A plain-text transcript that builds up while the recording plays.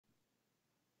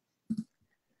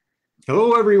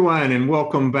Hello, everyone, and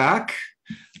welcome back.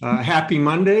 Happy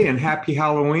Monday and happy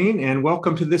Halloween, and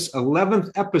welcome to this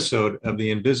 11th episode of the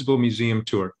Invisible Museum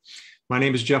Tour. My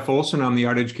name is Jeff Olson. I'm the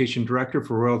Art Education Director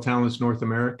for Royal Talents North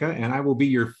America, and I will be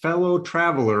your fellow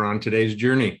traveler on today's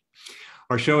journey.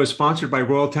 Our show is sponsored by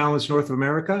Royal Talents North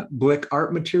America, Blick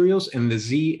Art Materials, and the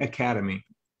Z Academy.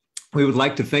 We would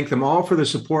like to thank them all for the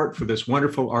support for this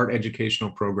wonderful art educational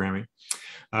programming.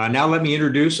 Now let me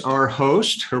introduce our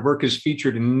host. Her work is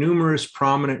featured in numerous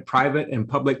prominent private and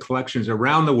public collections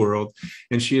around the world,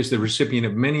 and she is the recipient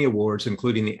of many awards,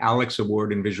 including the Alex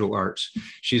Award in Visual Arts.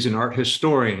 She's an art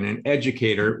historian and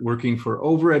educator working for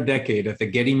over a decade at the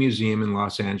Getty Museum in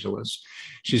Los Angeles.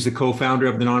 She's the co-founder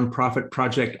of the nonprofit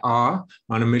Project AWE,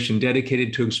 on a mission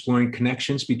dedicated to exploring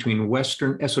connections between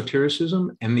Western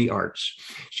esotericism and the arts.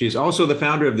 She is also the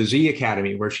founder of the Z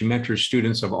Academy, where she mentors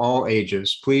students of all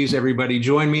ages. Please, everybody,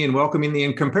 join me in welcoming the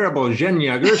incomparable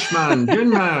Zhenya Gershman.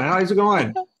 Zhenya, how's it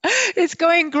going? It's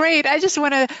going great. I just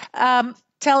want to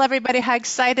tell everybody how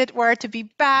excited we're to be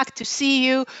back, to see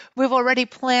you. We've already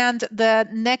planned the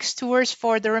next tours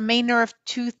for the remainder of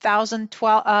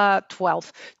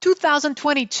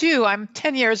 2022. I'm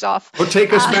 10 years off. Oh,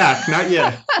 take us back. Not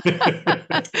yet.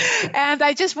 And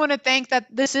I just want to thank that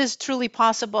this is truly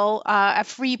possible, a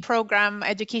free program,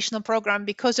 educational program,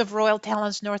 because of Royal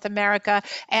Talents North America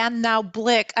and now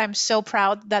Blick. I'm so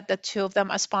proud that the two of them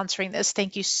are sponsoring this.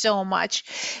 Thank you so much.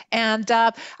 And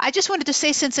I just wanted to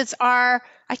say, since it's our,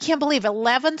 I can't believe,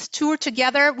 11th tour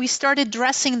together, we started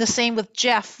dressing the same with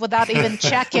Jeff without even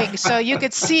checking. So you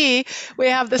could see we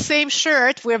have the same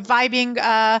shirt. We're vibing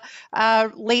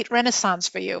late Renaissance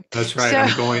for you. That's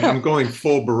right. So, I'm going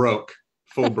full Baroque.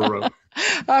 Full Baroque.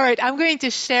 All right, I'm going to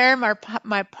share my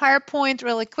PowerPoint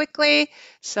really quickly.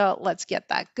 So let's get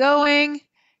that going.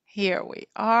 Here we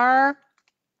are.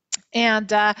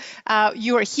 And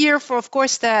you are here for, of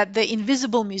course, the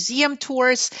Invisible Museum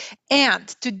tours. And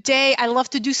today, I love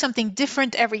to do something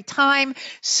different every time.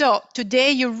 So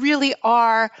today, you really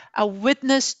are a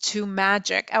witness to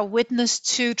magic, a witness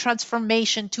to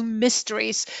transformation, to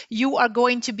mysteries. You are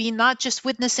going to be not just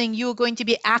witnessing, you are going to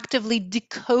be actively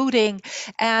decoding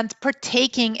and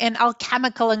partaking in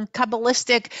alchemical and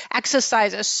Kabbalistic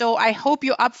exercises. So I hope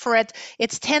you're up for it.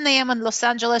 It's 10 a.m. in Los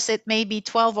Angeles. It may be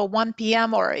 12 or 1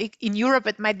 p.m. or in Europe,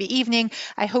 it might be evening.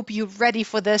 I hope you're ready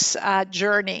for this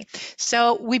journey.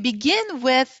 So we begin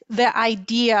with the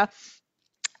idea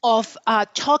of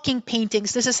talking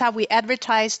paintings. This is how we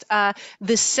advertised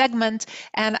this segment.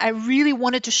 And I really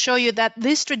wanted to show you that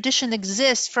this tradition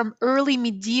exists from early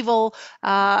medieval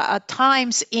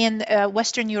times in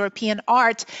Western European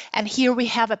art. And here we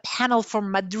have a panel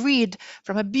from Madrid,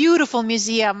 from a beautiful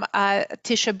museum,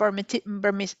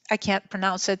 Tisha I can't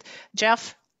pronounce it.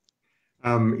 Jeff?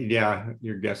 Yeah,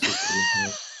 your guess is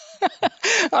pretty.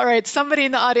 All right, somebody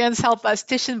in the audience help us.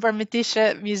 Titian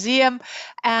Museum.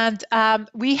 And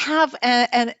we have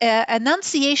an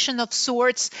annunciation of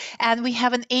sorts, and we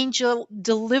have an angel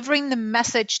delivering the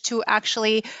message to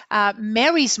actually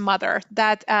Mary's mother,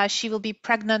 that she will be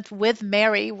pregnant with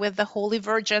Mary, with the Holy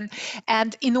Virgin.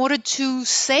 And in order to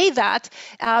say that,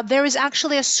 there is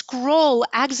actually a scroll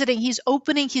exiting. He's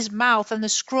opening his mouth, and the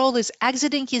scroll is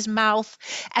exiting his mouth,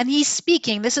 and he's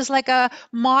speaking. This is like a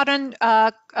modern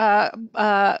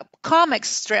comic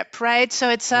strip, right? So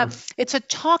it's a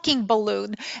talking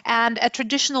balloon, and a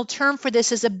traditional term for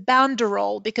this is a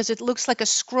banderole, because it looks like a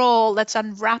scroll that's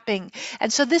unwrapping.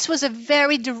 And so this was a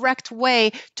very direct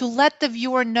way to let the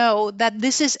viewer know that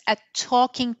this is a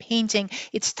talking painting.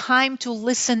 It's time to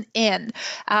listen in.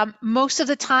 Most of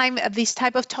the time, these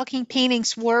type of talking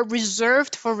paintings were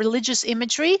reserved for religious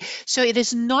imagery, so it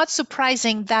is not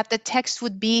surprising that the text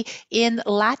would be in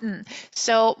Latin.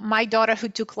 So my daughter, who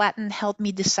took Latin, helped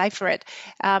me decipher it.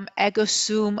 Ego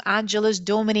sum angelus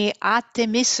domini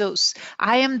atemisus.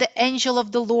 I am the angel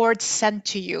of the Lord sent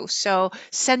to you. So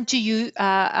sent to you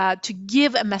to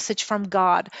give a message from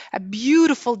God. A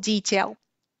beautiful detail.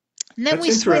 That's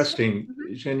interesting,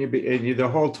 Zhenya, the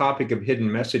whole topic of hidden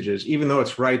messages, even though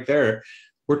it's right there,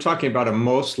 we're talking about a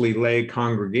mostly lay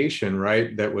congregation,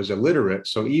 right, that was illiterate.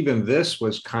 So even this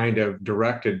was kind of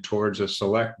directed towards a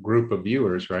select group of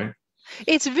viewers, right?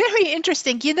 It's very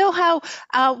interesting. You know how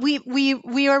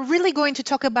we are really going to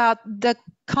talk about the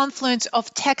confluence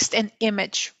of text and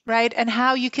image, right? And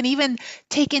how you can even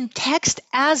take in text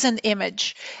as an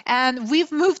image. And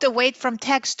we've moved away from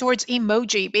text towards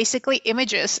emoji, basically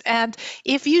images. And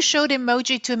if you showed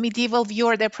emoji to a medieval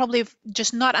viewer, they'll probably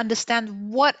just not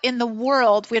understand what in the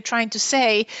world we're trying to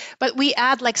say. But we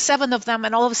add like 7 of them,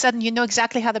 and all of a sudden you know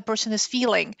exactly how the person is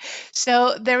feeling.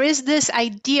 So there is this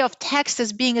idea of text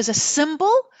as being as a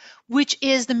symbol, which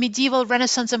is the medieval,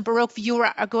 Renaissance, and Baroque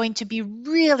viewer are going to be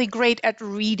really great at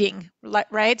reading,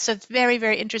 right? So it's very,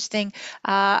 very interesting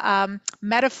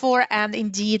metaphor and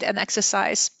indeed an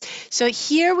exercise. So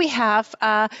here we have,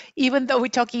 even though we're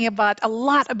talking about a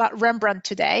lot about Rembrandt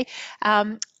today,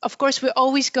 of course, we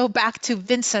always go back to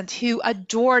Vincent, who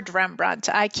adored Rembrandt.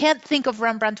 I can't think of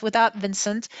Rembrandt without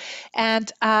Vincent.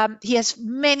 And he has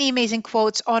many amazing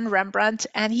quotes on Rembrandt.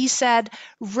 And he said,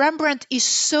 Rembrandt is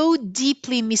so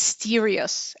deeply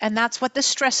mysterious. And that's what the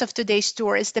stress of today's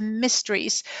tour is, the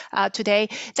mysteries today,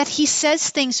 that he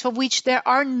says things for which there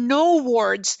are no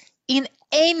words in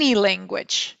any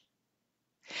language.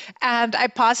 And I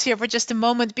pause here for just a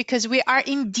moment because we are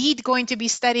indeed going to be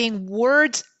studying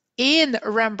words in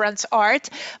Rembrandt's art.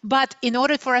 But in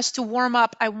order for us to warm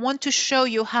up, I want to show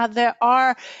you how there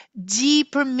are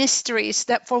deeper mysteries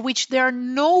that for which there are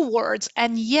no words,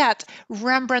 and yet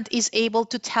Rembrandt is able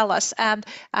to tell us. And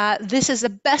this is the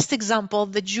best example,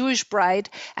 the Jewish bride.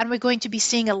 And we're going to be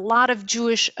seeing a lot of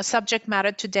Jewish subject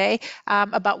matter today,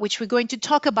 about which we're going to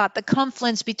talk about the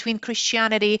confluence between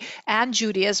Christianity and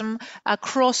Judaism, a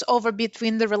crossover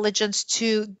between the religions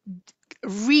to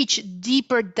reach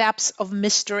deeper depths of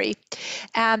mystery.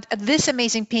 And this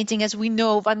amazing painting, as we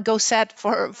know, Van Gogh sat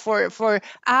for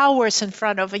hours in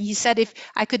front of, and he said if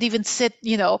I could even sit,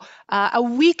 a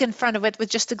week in front of it with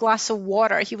just a glass of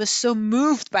water, he was so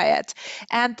moved by it.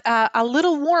 And a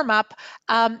little warm up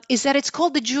is that it's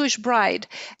called The Jewish Bride.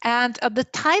 And the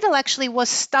title actually was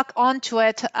stuck onto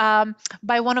it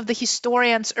by one of the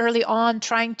historians early on,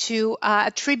 trying to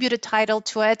attribute a title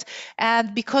to it.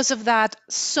 And because of that,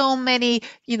 so many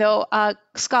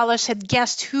scholars had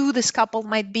guessed who this couple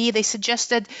might be. They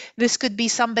suggested this could be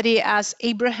somebody as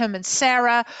Abraham and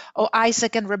Sarah, or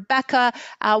Isaac and Rebecca.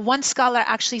 One scholar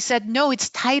actually said, no, it's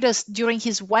Titus during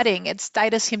his wedding. It's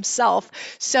Titus himself.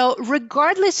 So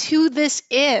regardless who this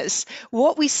is,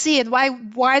 what we see and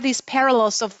why these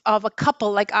parallels of a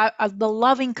couple, like the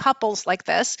loving couples like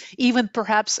this, even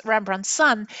perhaps Rembrandt's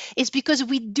son, is because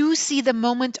we do see the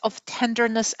moment of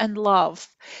tenderness and love.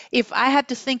 If I had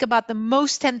to think about the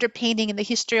most tender painting in the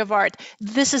history of art,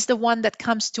 this is the one that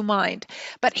comes to mind.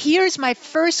 But here's my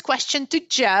first question to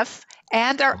Jeff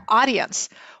and our audience.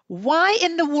 Why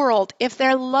in the world, if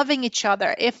they're loving each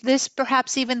other, if this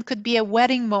perhaps even could be a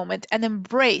wedding moment, an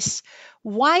embrace,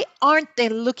 why aren't they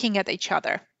looking at each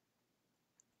other?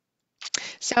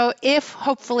 So if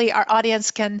hopefully our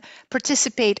audience can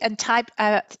participate and type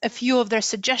a few of their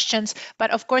suggestions,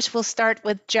 but of course we'll start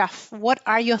with Jeff. What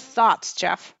are your thoughts,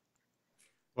 Jeff?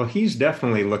 Well, he's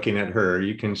definitely looking at her.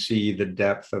 You can see the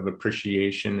depth of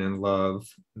appreciation and love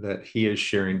that he is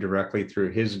sharing directly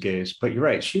through his gaze. But you're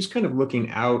right, she's kind of looking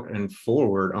out and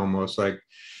forward, almost like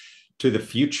to the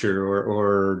future,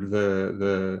 or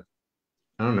the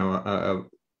I don't know,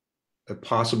 a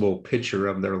possible picture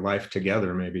of their life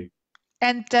together, maybe.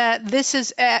 And this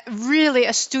is a really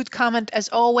astute comment as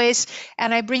always,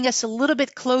 and I bring us a little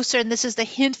bit closer, and this is the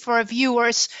hint for our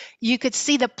viewers. You could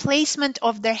see the placement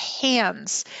of their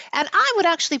hands. And I would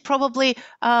actually probably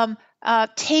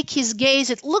take his gaze.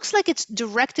 It looks like it's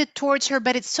directed towards her,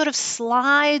 but it sort of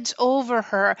slides over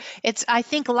her. It's, I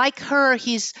think, like her,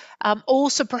 he's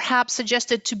also perhaps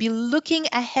suggested to be looking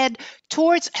ahead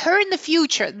towards her in the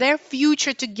future, their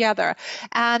future together.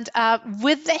 And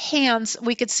with the hands,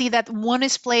 we could see that one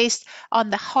is placed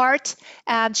on the heart,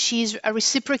 and she's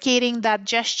reciprocating that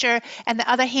gesture, and the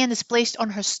other hand is placed on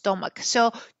her stomach.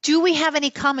 So do we have any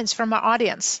comments from our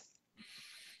audience?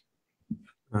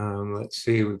 Let's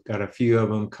see, we've got a few of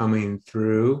them coming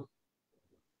through.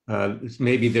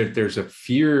 Maybe there's a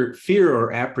fear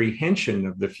or apprehension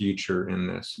of the future in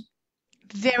this.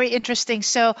 Very interesting.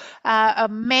 So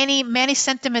many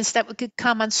sentiments that could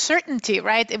come. Uncertainty,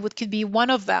 right? Could be one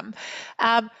of them.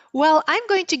 Well, I'm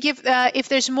going to give, if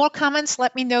there's more comments,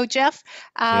 let me know, Jeff.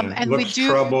 And looks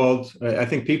troubled. I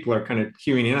think people are kind of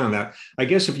queuing in on that. I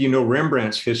guess if you know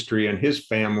Rembrandt's history and his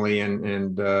family,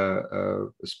 and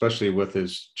especially with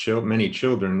his many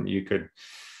children, you could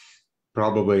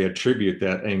probably attribute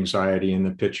that anxiety in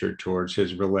the picture towards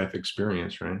his real life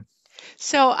experience, right?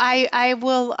 So I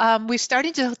will, we're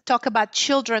starting to talk about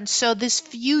children. So this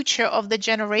future of the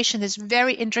generation is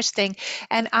very interesting.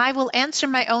 And I will answer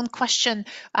my own question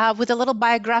with a little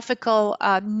biographical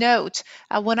note.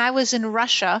 When I was in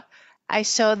Russia, I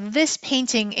saw this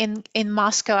painting in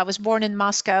Moscow. I was born in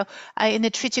Moscow, in the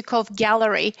Tretьяков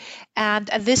Gallery. And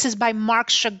this is by Marc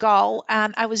Chagall.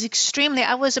 And I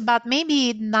was about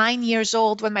maybe 9 years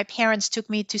old when my parents took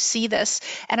me to see this.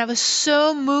 And I was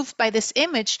so moved by this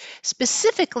image,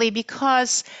 specifically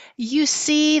because you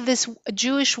see this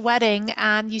Jewish wedding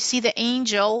and you see the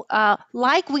angel,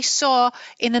 like we saw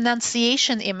in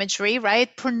Annunciation imagery,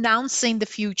 right? Pronouncing the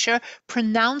future,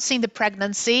 pronouncing the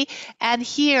pregnancy. And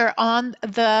here on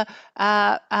the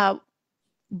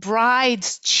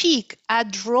bride's cheek, a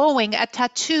drawing, a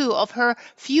tattoo of her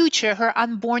future, her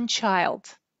unborn child.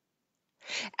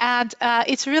 And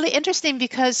it's really interesting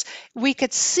because we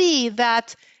could see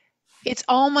that it's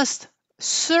almost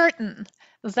certain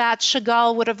that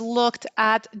Chagall would have looked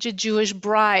at the Jewish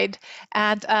bride,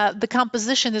 and the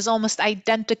composition is almost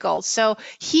identical. So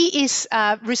he is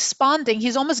responding,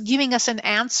 he's almost giving us an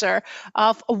answer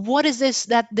of what is this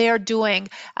that they're doing.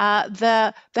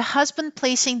 The husband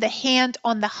placing the hand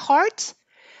on the heart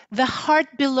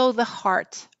below the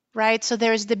heart. Right? So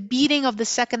there's the beating of the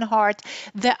second heart,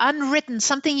 the unwritten,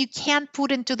 something you can't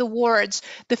put into the words,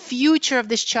 the future of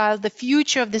this child, the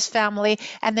future of this family,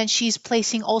 and then she's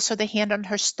placing also the hand on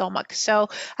her stomach. So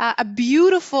a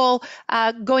beautiful,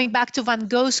 going back to Van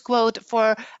Gogh's quote,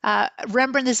 for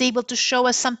Rembrandt is able to show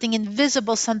us something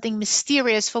invisible, something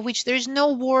mysterious, for which there's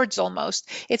no words almost.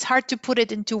 It's hard to put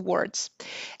it into words.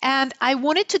 And I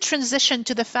wanted to transition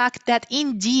to the fact that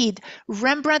indeed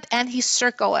Rembrandt and his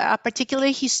circle,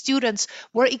 particularly his students,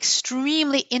 were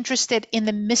extremely interested in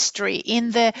the mystery, in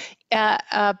the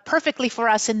perfectly for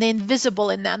us in the invisible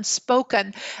and the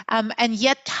unspoken, and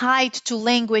yet tied to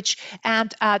language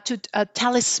and to a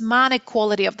talismanic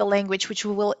quality of the language, which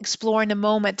we will explore in a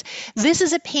moment. This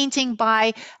is a painting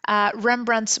by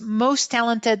Rembrandt's most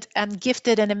talented and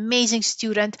gifted and amazing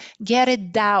student,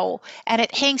 Gerrit Dou, and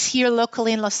it hangs here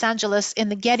locally in Los Angeles in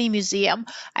the Getty Museum.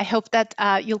 I hope that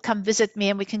you'll come visit me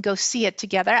and we can go see it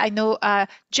together. I know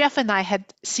Jeff and I had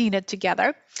seen it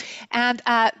together. And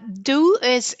Dou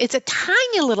it's a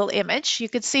tiny little image. You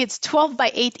could see it's 12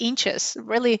 by 8 inches,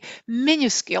 really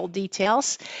minuscule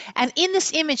details. And in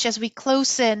this image, as we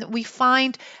close in, we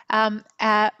find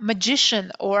a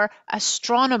magician or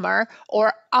astronomer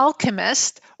or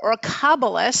alchemist or a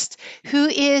Kabbalist who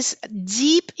is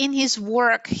deep in his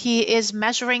work. He is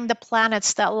measuring the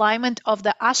planets, the alignment of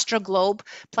the astroglobe,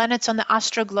 planets on the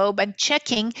astroglobe, and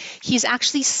checking. He's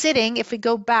actually sitting, if we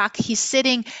go back, he's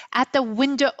sitting at the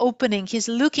window opening. He's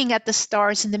looking at the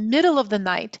stars in the middle of the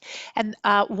night. And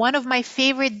one of my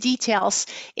favorite details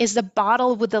is the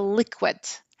bottle with the liquid.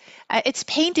 It's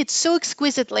painted so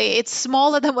exquisitely. It's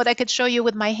smaller than what I could show you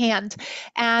with my hand.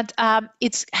 And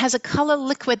it has a color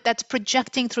liquid that's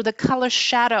projecting through the color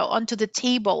shadow onto the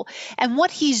table. And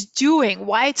what he's doing,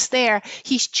 why it's there,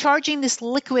 he's charging this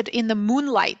liquid in the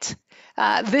moonlight.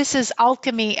 This is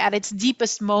alchemy at its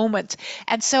deepest moment.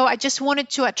 And so I just wanted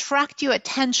to attract your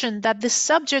attention that the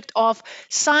subject of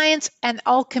science and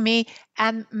alchemy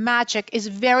and magic is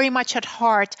very much at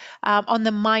heart on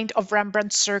the mind of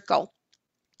Rembrandt's circle.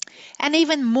 And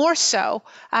even more so,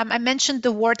 I mentioned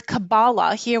the word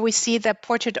Kabbalah. Here we see the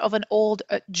portrait of an old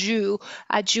Jew,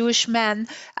 a Jewish man.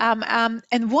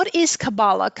 And what is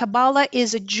Kabbalah? Kabbalah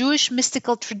is a Jewish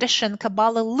mystical tradition.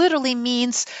 Kabbalah literally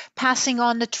means passing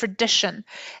on the tradition,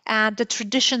 and the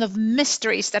tradition of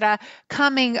mysteries that are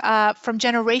coming from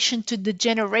generation to the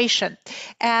generation.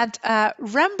 And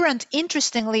Rembrandt,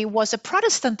 interestingly, was a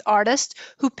Protestant artist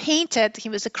who painted, he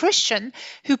was a Christian,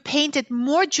 who painted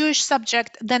more Jewish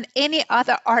subject than any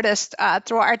other artist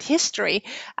through art history.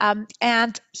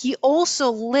 And he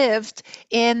also lived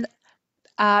in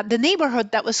the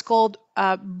neighborhood that was called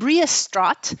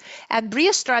Briestrat. And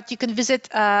Briestrat, you can visit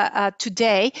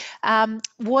today,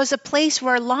 was a place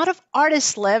where a lot of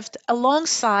artists lived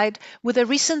alongside with the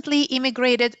recently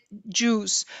immigrated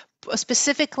Jews,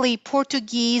 specifically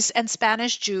Portuguese and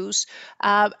Spanish Jews.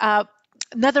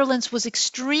 Netherlands was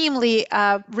extremely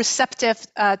receptive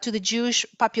to the Jewish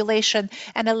population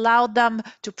and allowed them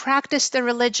to practice their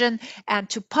religion and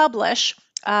to publish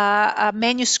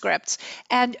manuscripts.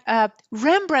 And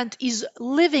Rembrandt is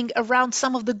living around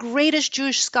some of the greatest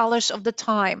Jewish scholars of the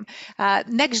time.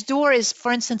 Next door is,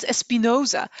 for instance,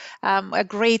 Spinoza, a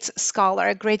great scholar,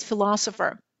 a great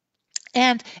philosopher.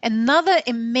 And another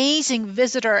amazing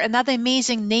visitor, another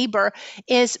amazing neighbor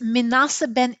is Manasseh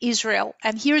ben Israel.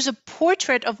 And here's a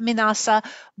portrait of Manasseh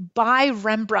by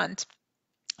Rembrandt.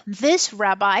 This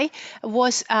rabbi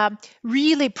was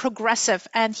really progressive,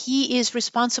 and he is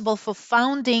responsible for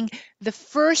founding the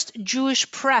first Jewish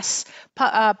press,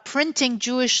 printing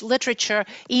Jewish literature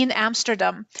in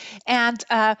Amsterdam. And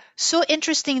so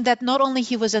interesting that not only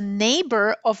he was a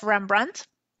neighbor of Rembrandt,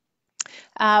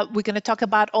 we're going to talk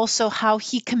about also how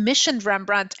he commissioned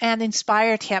Rembrandt and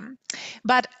inspired him.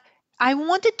 But I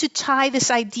wanted to tie this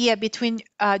idea between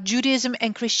Judaism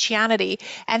and Christianity.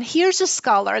 And here's a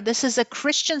scholar. This is a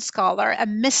Christian scholar, a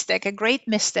mystic, a great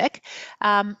mystic,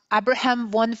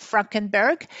 Abraham von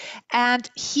Frankenberg. And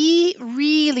he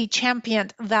really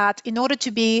championed that in order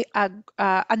to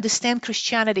understand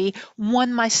Christianity,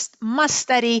 one must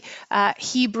study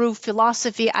Hebrew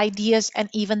philosophy, ideas, and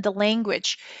even the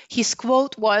language. His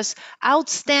quote was,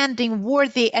 "Outstanding,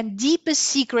 worthy, and deepest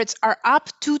secrets are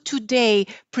up to today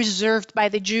preserved by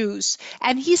the Jews."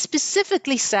 And he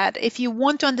specifically said, if you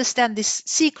want to understand these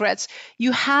secrets,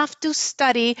 you have to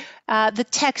study the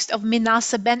text of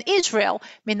Manasseh ben Israel,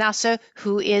 Manasseh,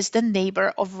 who is the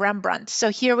neighbor of Rembrandt. So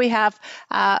here we have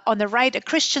on the right a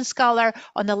Christian scholar,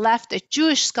 on the left a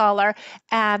Jewish scholar,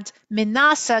 and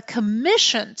Manasseh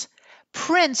commissioned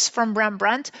prints from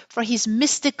Rembrandt for his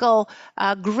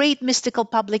great mystical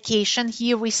publication.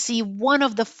 Here we see one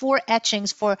of the 4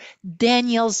 etchings for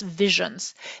Daniel's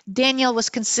visions. Daniel was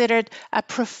considered a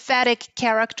prophetic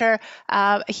character.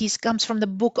 He comes from the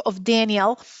book of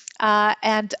Daniel.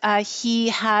 And he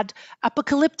had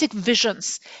apocalyptic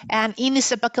visions. And in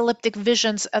his apocalyptic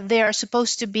visions, they are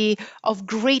supposed to be of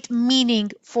great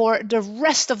meaning for the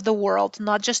rest of the world,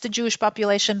 not just the Jewish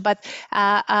population, but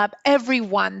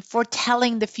everyone,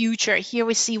 foretelling the future. Here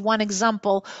we see one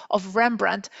example of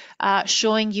Rembrandt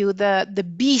showing you the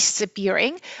beasts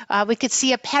appearing. We could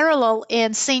see a parallel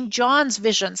in St. John's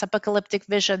visions, apocalyptic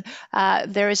vision.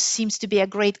 There seems to be a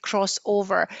great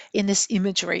crossover in this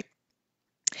imagery.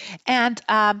 And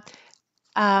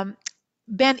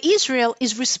Ben Israel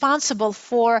is responsible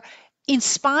for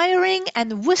inspiring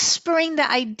and whispering the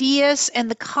ideas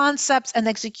and the concepts and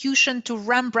execution to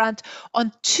Rembrandt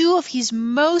on 2 of his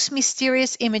most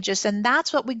mysterious images. And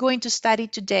that's what we're going to study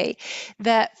today.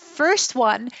 The first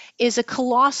one is a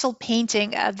colossal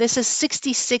painting. This is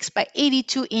 66 by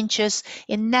 82 inches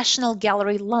in National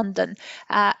Gallery, London.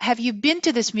 Have you been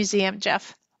to this museum,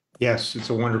 Jeff? Yes, it's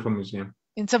a wonderful museum.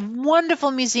 It's a wonderful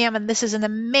museum, and this is an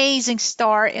amazing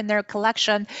star in their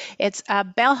collection. It's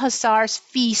Belshazzar's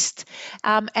Feast,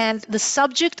 and the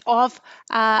subject of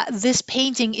this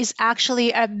painting is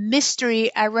actually a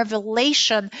mystery, a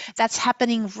revelation that's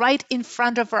happening right in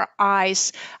front of our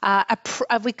eyes.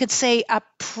 We could say a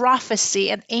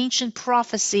prophecy, an ancient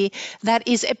prophecy that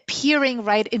is appearing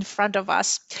right in front of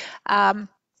us.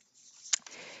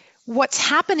 What's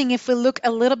happening if we look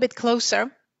a little bit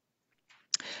closer?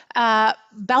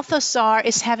 Balthasar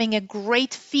is having a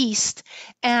great feast,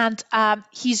 and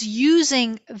he's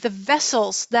using the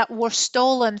vessels that were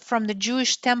stolen from the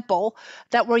Jewish temple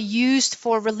that were used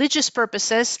for religious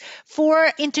purposes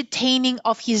for entertaining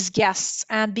of his guests.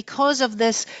 And because of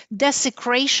this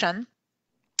desecration,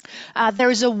 there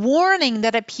is a warning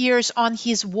that appears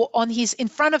in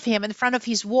front of him, in front of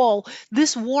his wall.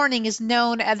 This warning is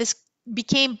known as this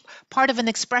became part of an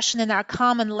expression in our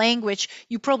common language.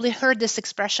 You probably heard this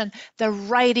expression, the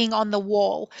writing on the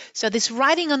wall. So this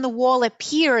writing on the wall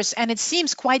appears, and it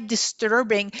seems quite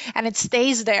disturbing, and it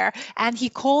stays there. And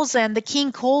the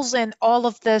king calls in all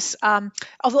of this,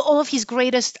 all of his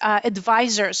greatest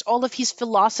advisors, all of his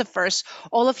philosophers,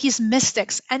 all of his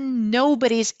mystics, and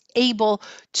nobody's able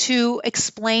to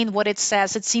explain what it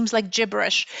says. It seems like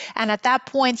gibberish. And at that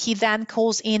point, he then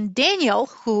calls in Daniel,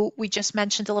 who we just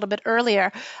mentioned a little bit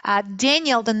earlier.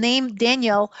 Daniel, the name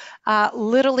Daniel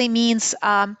literally means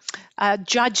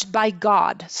judged by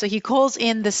God. So he calls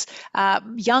in this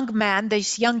young man,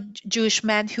 this young Jewish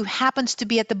man who happens to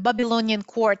be at the Babylonian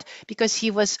court because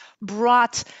he was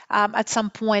brought at some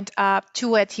point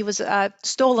to it. He was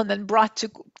stolen and brought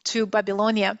to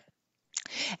Babylonia.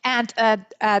 And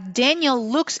Daniel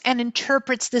looks and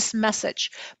interprets this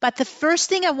message. But the first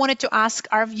thing I wanted to ask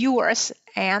our viewers,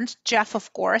 and Jeff,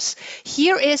 of course,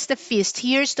 here is the feast.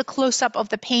 Here's the close-up of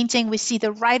the painting. We see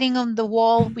the writing on the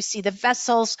wall. We see the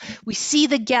vessels. We see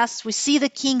the guests. We see the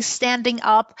king standing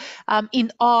up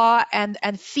in awe and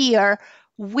fear.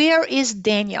 Where is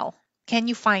Daniel? Can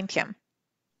you find him?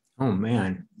 Oh,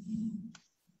 man.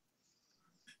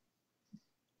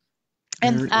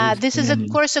 And this is, of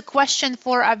course, a question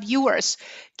for our viewers.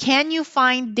 Can you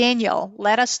find Daniel?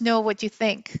 Let us know what you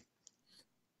think.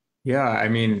 Yeah, I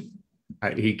mean,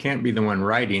 he can't be the one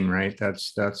writing, right?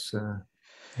 That's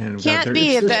can't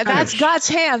be. That's God's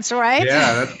hands, right?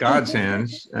 Yeah, that's God's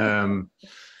hands.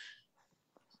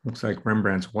 Looks like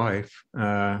Rembrandt's wife.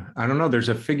 I don't know. There's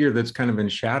a figure that's kind of in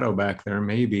shadow back there,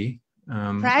 maybe.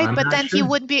 Right? I'm But not then he sure.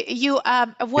 would be you. What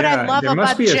I Yeah, love there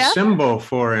must about be a Jeff. symbol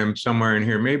for him somewhere in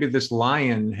here. Maybe this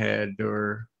lion head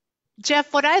or.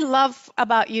 Jeff, what I love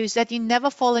about you is that you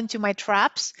never fall into my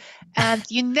traps and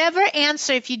you never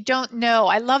answer if you don't know.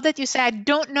 I love that you say, I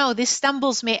don't know, this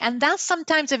stumbles me. And that's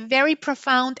sometimes a very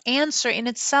profound answer in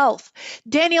itself.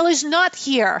 Daniel is not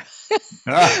here.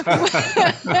 It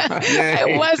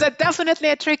Yay. was definitely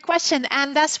a trick question.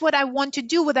 And that's what I want to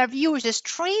do with our viewers is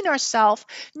train ourselves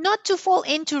not to fall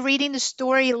into reading the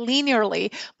story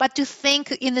linearly, but to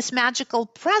think in this magical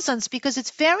presence because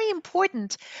it's very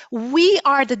important. We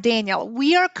are the Daniel.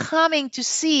 We are coming to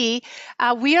see,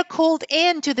 we are called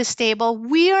into this table.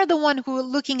 We are the one who are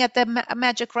looking at the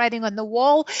magic writing on the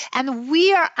wall, and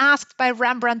we are asked by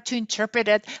Rembrandt to interpret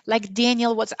it like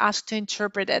Daniel was asked to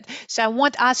interpret it. So I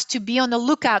want us to be on the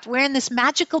lookout. We're in this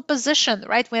magical position,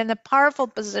 right? We're in a powerful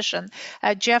position.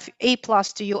 Jeff, A+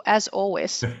 to you as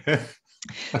always.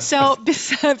 So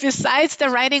besides the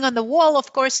writing on the wall,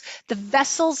 of course, the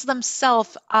vessels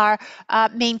themselves are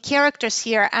main characters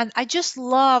here. And I just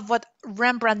love what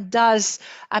Rembrandt does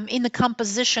in the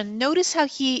composition. Notice how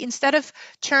he, instead of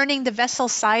turning the vessel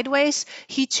sideways,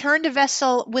 he turned the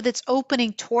vessel with its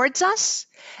opening towards us.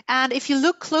 And if you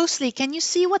look closely, can you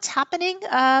see what's happening,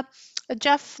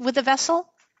 Jeff, with the vessel?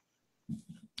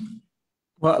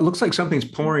 Well, it looks like something's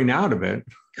pouring out of it.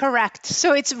 Correct.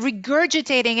 So it's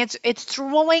regurgitating, it's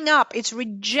throwing up, it's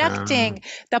rejecting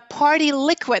the party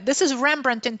liquid. This is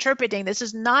Rembrandt interpreting. This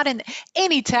is not in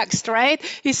any text, right?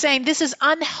 He's saying this is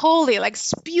unholy, like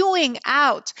spewing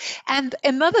out. And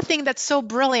another thing that's so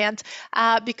brilliant,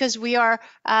 because we are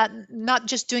not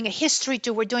just doing a history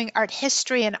tour, we're doing art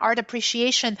history and art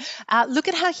appreciation. Look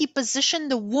at how he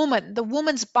positioned the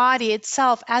woman's body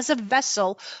itself as a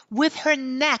vessel with her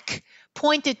neck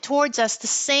pointed towards us, the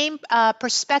same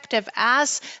perspective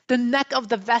as the neck of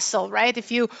the vessel, right?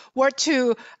 If you were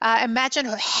to imagine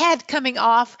her head coming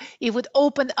off, it would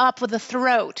open up with the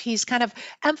throat. He's kind of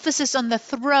emphasis on the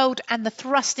throat and the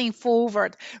thrusting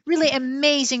forward. Really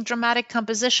amazing dramatic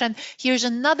composition. Here's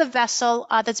another vessel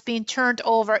that's being turned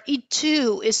over. It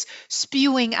too is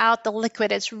spewing out the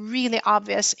liquid. It's really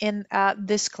obvious in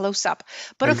this close-up.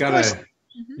 But I've of got course, to,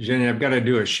 Jenny, I've got to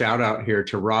do a shout out here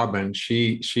to Robin.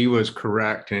 She was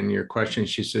correct in your question.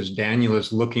 She says Daniel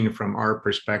is looking from our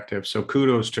perspective. So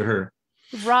kudos to her.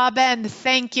 Robin,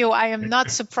 thank you. I am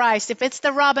not surprised. If it's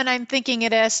the Robin I'm thinking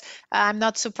it is, I'm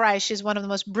not surprised. She's one of the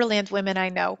most brilliant women I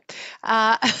know.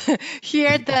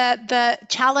 Here, the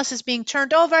chalice is being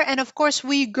turned over, and of course,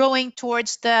 we're going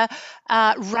towards the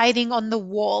writing on the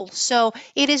wall. So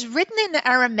it is written in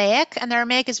Aramaic, and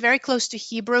Aramaic is very close to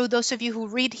Hebrew. Those of you who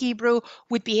read Hebrew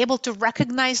would be able to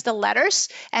recognize the letters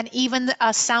and even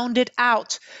sound it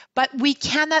out. But we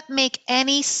cannot make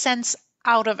any sense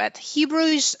out of it.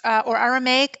 Hebrews or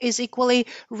Aramaic is equally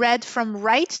read from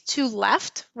right to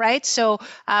left, right? So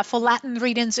for Latin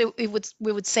readings, we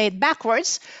would say it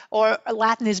backwards, or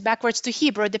Latin is backwards to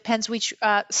Hebrew. It depends which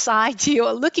side you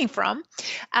are looking from.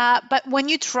 But when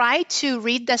you try to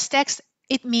read this text,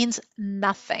 it means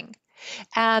nothing.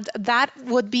 And that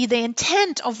would be the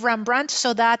intent of Rembrandt,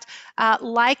 so that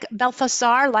like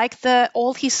Balthasar, like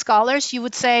all his scholars, you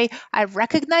would say, I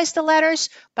recognize the letters,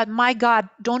 but my God,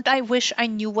 don't I wish I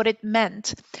knew what it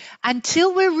meant.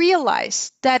 Until we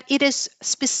realize that it is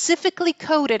specifically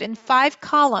coded in 5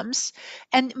 columns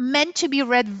and meant to be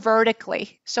read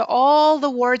vertically. So all the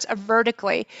words are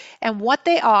vertically. And what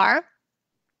they are,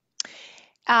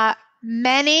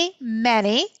 many,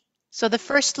 many. So the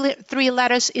first 3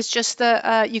 letters is just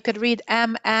the, you could read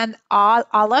M and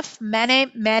Aleph,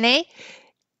 mene,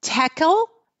 tekel,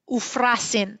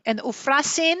 Ufrasin. And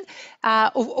Ufrasin,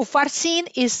 Ufarsin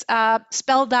is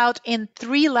spelled out in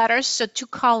 3 letters, so 2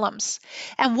 columns.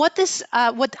 And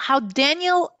how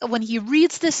Daniel, when he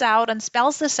reads this out and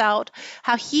spells this out,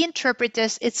 how he interprets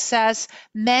this, it says,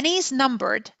 many is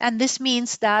numbered, and this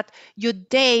means that your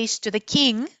days to the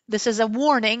king, this is a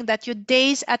warning that your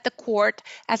days at the court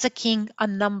as a king are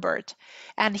numbered.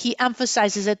 And he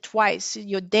emphasizes it twice.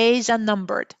 Your days are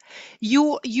numbered.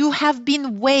 You have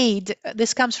been weighed.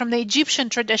 This comes from the Egyptian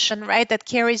tradition, right? That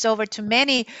carries over to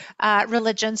many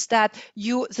religions, that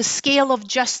the scale of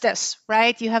justice,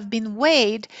 right? You have been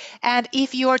weighed. And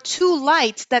if you are too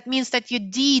light, that means that your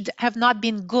deed have not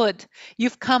been good.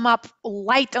 You've come up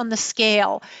light on the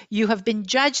scale. You have been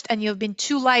judged and you've been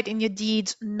too light in your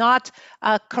deeds, not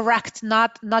correct,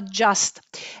 not just.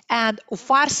 And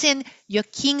Ufarsin, your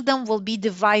kingdom will be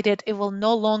divided. It will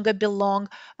no longer belong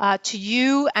to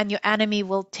you, and your enemy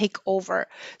will take over.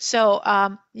 So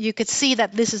You could see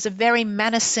that this is a very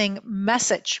menacing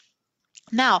message.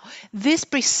 Now, this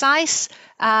precise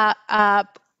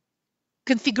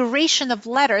configuration of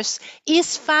letters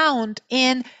is found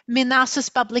in Minasse's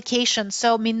publication.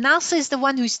 So Minasse is the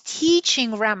one who's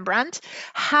teaching Rembrandt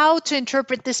how to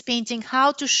interpret this painting,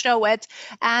 how to show it,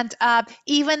 and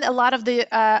even a lot of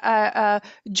the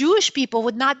Jewish people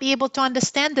would not be able to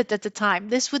understand it at the time.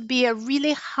 This would be a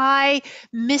really high,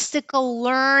 mystical,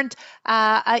 learned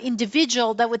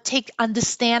individual that would take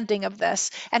understanding of this.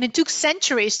 And it took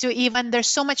centuries to even, there's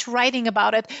so much writing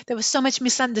about it, there was so much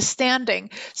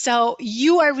misunderstanding. So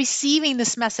you are receiving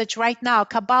this message right now.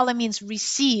 Kabbalah means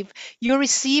receive. You're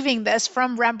receiving this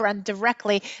from Rembrandt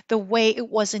directly the way it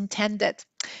was intended.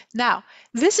 Now,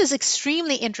 this is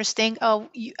extremely interesting.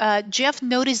 Jeff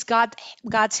noticed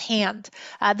God's hand.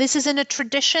 This is in a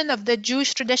tradition of the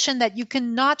Jewish tradition that you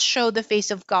cannot show the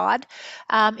face of God.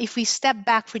 If we step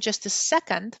back for just a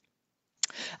second,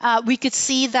 we could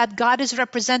see that God is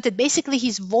represented. Basically,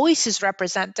 his voice is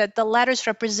represented. The letters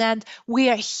represent we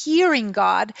are hearing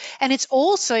God. And it's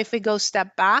also, if we go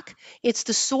step back, it's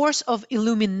the source of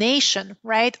illumination,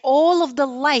 right? All of the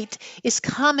light is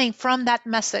coming from that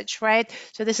message, right?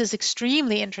 So this is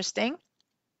extremely interesting.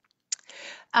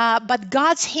 But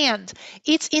God's hand,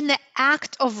 it's in the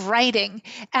act of writing.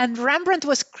 And Rembrandt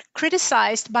was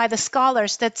criticized by the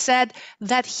scholars that said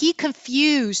that he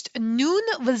confused Nun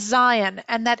with Zion,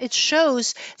 and that it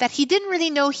shows that he didn't really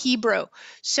know Hebrew.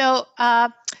 So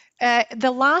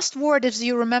the last word, as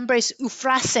you remember, is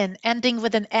Ufrasin, ending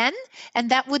with an N,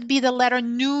 and that would be the letter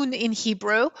Nun in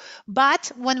Hebrew.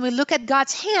 But when we look at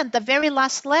God's hand, the very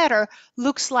last letter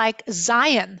looks like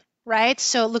Zion, right?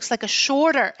 So it looks like a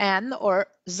shorter N, or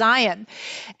Zion.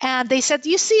 And they said,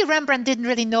 you see, Rembrandt didn't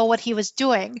really know what he was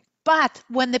doing. But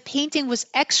when the painting was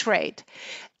x-rayed,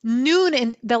 Nun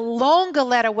in the longer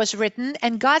letter was written,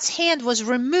 and God's hand was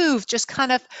removed, just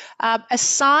kind of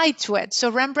aside to it.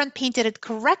 So Rembrandt painted it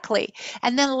correctly,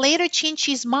 and then later changed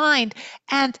his mind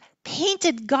and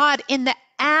painted God in the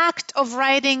act of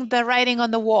writing the writing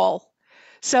on the wall.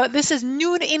 So this is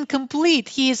Nun incomplete.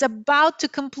 He is about to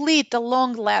complete the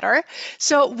long letter.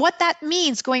 So what that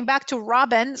means, going back to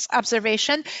Robin's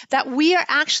observation, that we are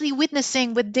actually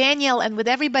witnessing with Daniel and with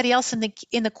everybody else in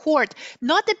the court,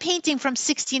 not the painting from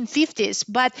 1650s,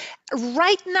 but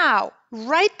right now,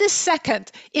 right this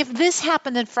second, if this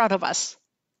happened in front of us,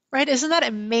 right? Isn't that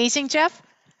amazing, Jeff?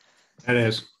 That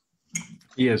is.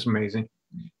 He is amazing.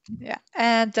 Yeah,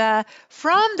 and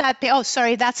from that, oh,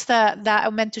 sorry, that's that I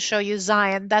meant to show you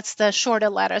Zion. That's the shorter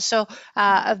letter. So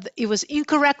it was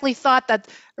incorrectly thought that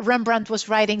Rembrandt was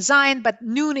writing Zion, but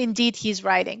Nun, indeed, he's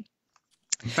writing.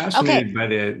 I'm fascinated by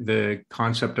the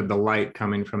concept of the light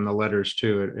coming from the letters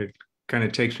too. It kind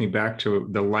of takes me back to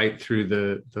the light through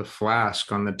the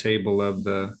flask on the table of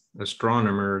the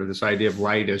astronomer. This idea of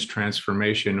light as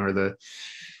transformation, or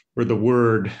the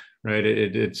word. Right,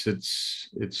 it's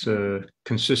a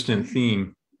consistent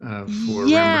theme for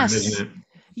Rembrandt, isn't it?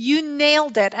 You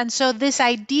nailed it. And so this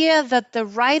idea that the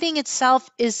writing itself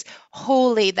is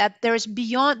holy, that there's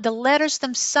beyond, the letters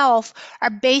themselves are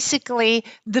basically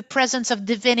the presence of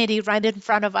divinity right in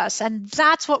front of us. And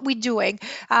that's what we're doing.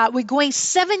 We're going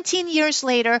 17 years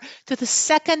later to the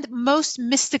second most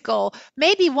mystical,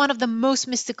 maybe one of the most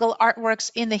mystical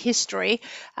artworks in the history.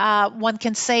 One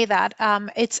can say that.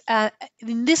 It's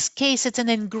in this case, it's an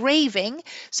engraving.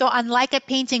 So unlike a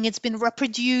painting, it's been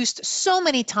reproduced so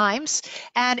many times,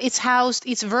 and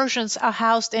its versions are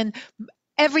housed in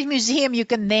every museum you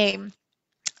can name.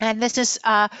 And this is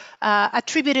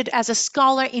attributed as a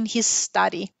scholar in his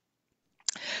study.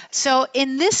 So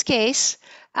in this case,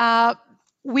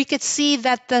 we could see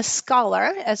that the scholar,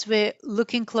 as we're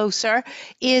looking closer,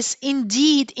 is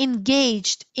indeed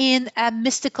engaged in a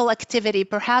mystical activity.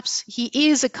 Perhaps he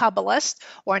is a Kabbalist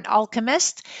or an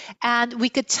alchemist, and we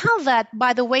could tell that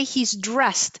by the way he's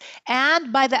dressed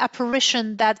and by the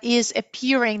apparition that is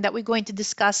appearing that we're going to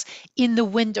discuss in the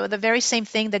window, the very same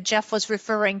thing that Jeff was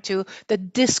referring to, the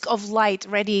disk of light,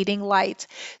 radiating light.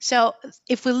 So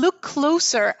if we look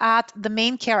closer at the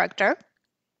main character,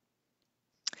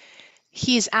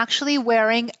 he's actually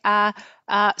wearing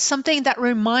something that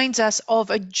reminds us of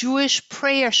a Jewish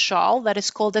prayer shawl that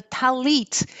is called a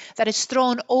talit, that is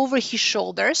thrown over his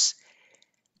shoulders.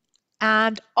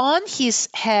 And on his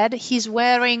head, he's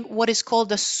wearing what is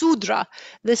called a sudra.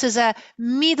 This is a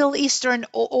Middle Eastern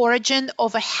origin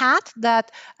of a hat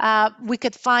that we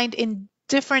could find in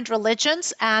different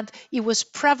religions, and it was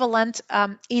prevalent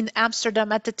in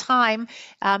Amsterdam at the time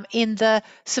in the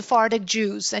Sephardic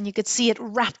Jews, and you could see it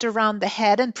wrapped around the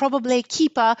head, and probably a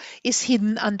kippah is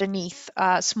hidden underneath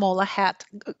a smaller hat,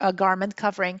 a garment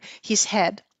covering his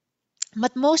head.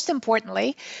 But most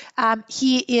importantly,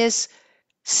 he is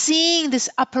seeing this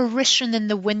apparition in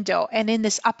the window. And in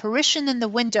this apparition in the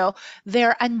window, there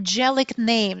are angelic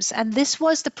names. And this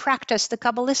was the practice, the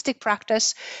Kabbalistic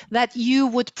practice, that you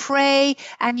would pray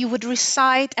and you would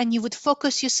recite and you would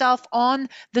focus yourself on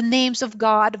the names of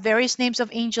God, various names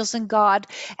of angels and God.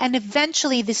 And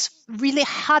eventually, this really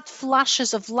hot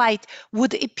flashes of light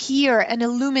would appear and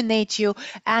illuminate you,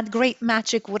 and great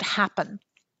magic would happen.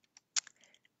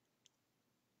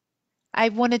 I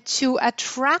wanted to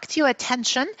attract your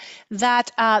attention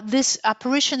that this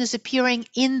apparition is appearing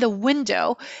in the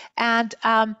window, and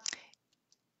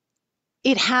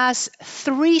it has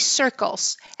 3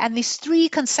 circles, and these 3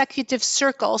 consecutive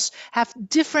circles have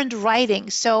different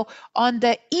writings. So on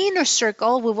the inner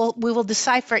circle, we will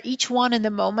decipher each one in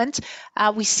a moment.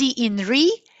 We see Inri,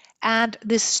 and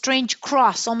this strange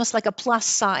cross, almost like a plus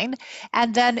sign.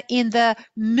 And then in the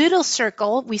middle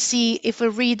circle, we see, if we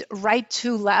read right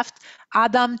to left,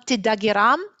 Adam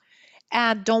Tidagiram.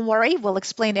 And don't worry, we'll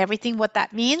explain everything what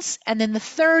that means. And then the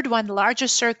third one, larger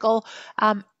circle,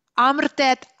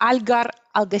 Amrtet Algar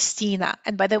Algastina.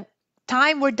 And by the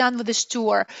time we're done with this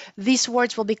tour, these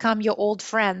words will become your old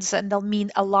friends and they'll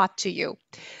mean a lot to you.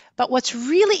 But what's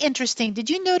really interesting, did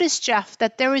you notice, Jeff,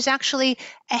 that there is actually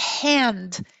a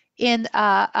hand in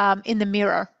the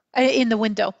mirror, in the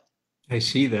window? I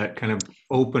see that kind of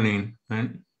opening,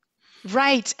 right?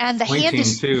 Right, and the hand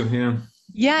is too, yeah.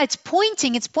 Yeah, it's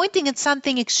pointing. It's pointing at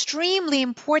something extremely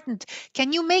important.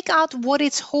 Can you make out what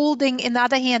it's holding in the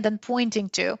other hand and pointing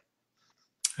to?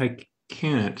 I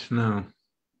can't, no.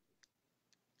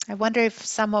 I wonder if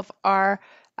some of our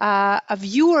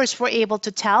viewers were able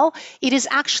to tell. It is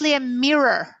actually a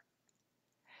mirror.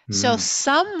 So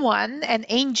someone, an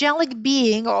angelic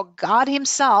being, or God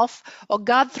himself, or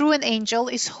God through an angel,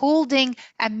 is holding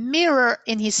a mirror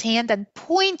in his hand and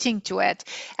pointing to it.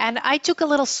 And I took a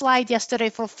little slide yesterday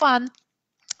for fun.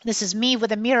 This is me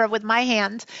with a mirror with my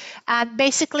hand. And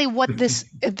basically what this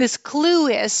clue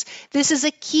is, this is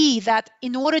a key that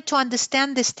in order to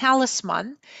understand this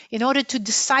talisman, in order to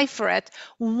decipher it,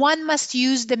 one must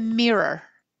use the mirror.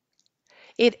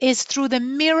 It is through the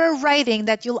mirror writing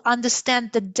that you'll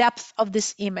understand the depth of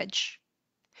this image.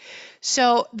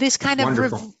 So this kind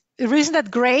of isn't that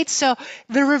great? So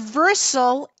the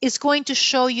reversal is going to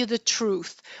show you the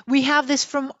truth. We have this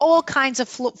from all kinds of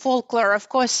folklore, of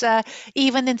course,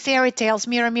 even in fairy tales,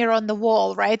 mirror, mirror on the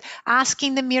wall, right?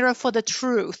 Asking the mirror for the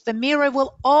truth. The mirror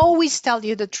will always tell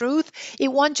you the truth. It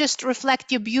won't just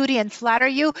reflect your beauty and flatter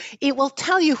you. It will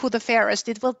tell you who the fairest.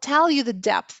 It will tell you the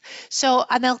depth. So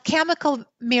an alchemical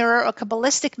mirror or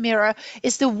Kabbalistic mirror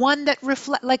is the one that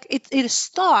reflect, like it is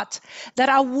thought that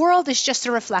our world is just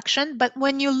a reflection, but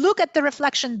when you look at the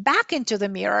reflection back into the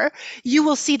mirror, you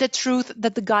will see the truth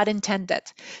that the God intended.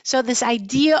 So this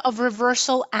idea of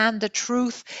reversal and the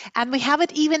truth, and we have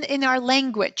it even in our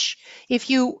language.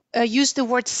 If you use the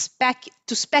word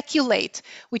to speculate,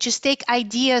 which is take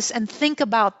ideas and think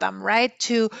about them, right?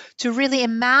 To really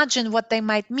imagine what they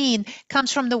might mean,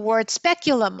 comes from the word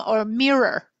speculum or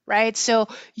mirror. Right? So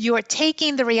you're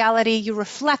taking the reality, you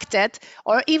reflect it,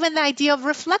 or even the idea of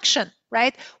reflection,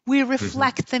 right? We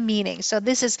reflect the meaning. So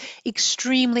this is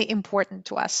extremely important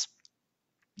to us.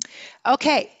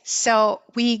 Okay, so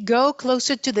we go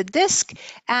closer to the disc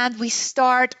and we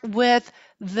start with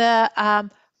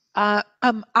the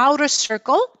outer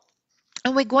circle.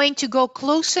 And we're going to go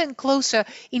closer and closer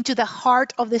into the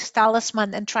heart of this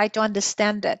talisman and try to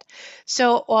understand it.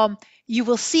 So you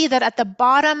will see that at the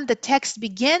bottom, the text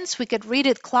begins. We could read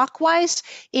it clockwise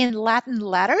in Latin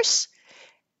letters.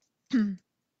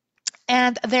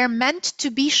 And they're meant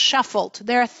to be shuffled.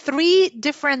 There are 3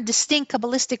 different distinct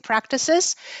Kabbalistic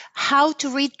practices how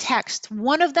to read text.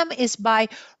 One of them is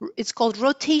it's called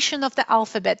rotation of the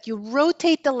alphabet. You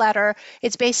rotate the letter.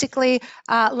 It's basically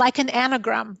like an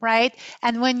anagram, right?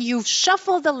 And when you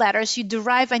shuffle the letters, you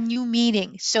derive a new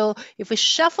meaning. So if we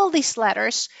shuffle these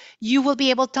letters, you will be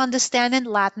able to understand in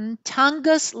Latin,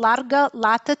 tangas larga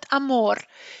latet amor.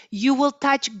 You will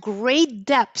touch great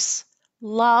depths.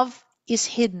 Love is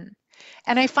hidden.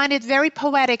 And I find it very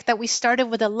poetic that we started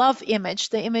with a love image,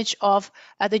 the image of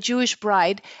the Jewish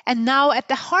bride. And now at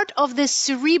the heart of this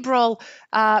cerebral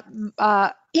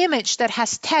image that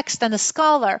has text and a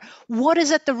scholar, what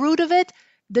is at the root of it?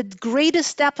 The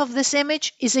greatest depth of this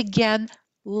image is, again,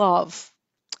 love.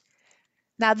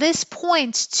 Now, this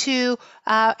points to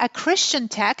a Christian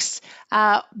text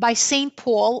by St.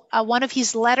 Paul, one of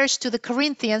his letters to the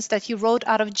Corinthians that he wrote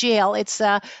out of jail. It's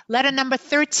letter number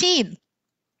 13.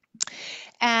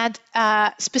 And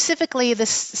specifically the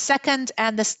 2nd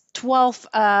and the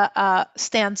 12th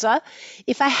stanza,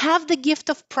 if I have the gift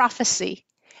of prophecy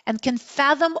and can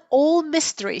fathom all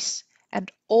mysteries and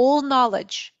all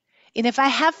knowledge. And if I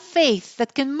have faith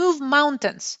that can move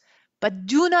mountains, but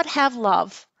do not have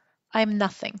love, I am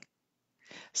nothing.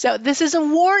 So this is a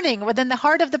warning within the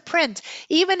heart of the print.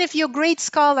 Even if you're a great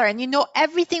scholar and you know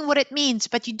everything what it means,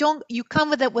 but you come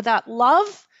with it without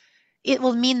love, it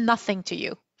will mean nothing to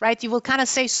you, right? You will kind of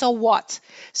say, so what?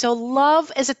 So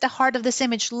love is at the heart of this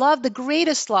image. Love, the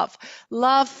greatest love.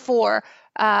 Love for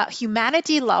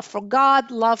humanity, love for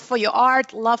God, love for your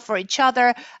art, love for each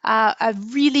other, a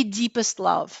really deepest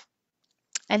love.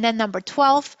 And then number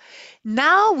 12,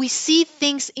 now we see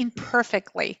things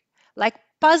imperfectly, like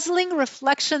puzzling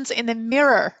reflections in a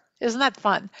mirror. Isn't that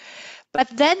fun? But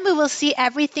then we will see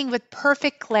everything with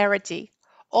perfect clarity.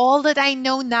 All that I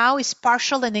know now is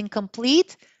partial and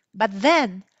incomplete, but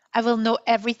then I will know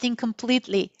everything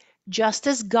completely, just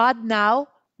as God now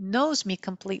knows me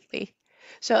completely.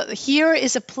 So here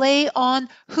is a play on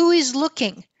who is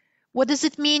looking. What does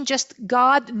it mean? Just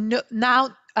God now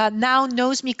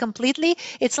knows me completely.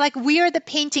 It's like we are the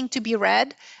painting to be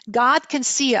read. God can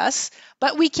see us,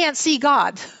 but we can't see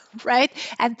God, right?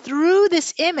 And through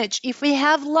this image, if we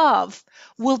have love,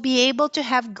 we'll be able to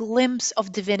have glimpse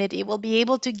of divinity. We'll be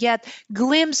able to get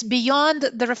glimpse beyond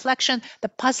the reflection, the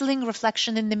puzzling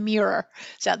reflection in the mirror.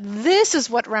 So this is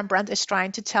what Rembrandt is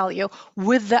trying to tell you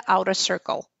with the outer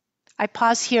circle. I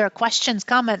pause here. Questions,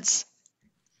 comments?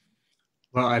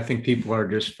 Well, I think people are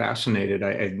just fascinated.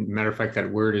 Matter of fact,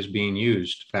 that word is being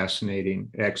used.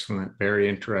 Fascinating, excellent, very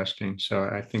interesting. So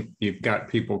I think you've got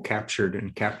people captured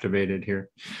and captivated here.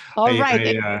 All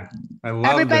right. I love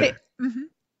Everybody. that.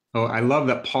 Oh, I love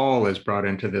that Paul is brought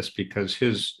into this because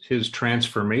his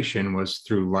transformation was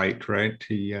through light, right?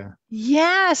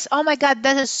 Yes. Oh my God,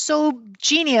 that is so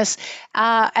genius.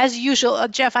 As usual,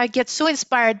 Jeff, I get so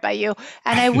inspired by you,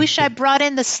 and I wish I brought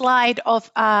in the slide of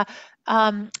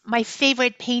my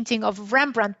favorite painting of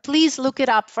Rembrandt. Please look it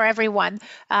up for everyone.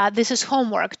 This is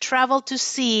homework. Travel to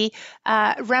see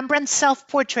Rembrandt's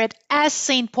self-portrait as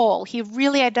St. Paul. He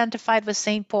really identified with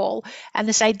St. Paul, and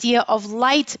this idea of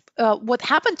light. What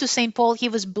happened to St. Paul? He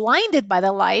was blinded by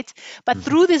the light, but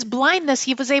through this blindness,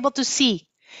 he was able to see.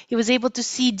 He was able to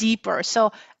see deeper.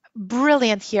 So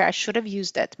brilliant here. I should have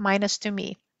used it. Minus to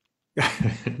me.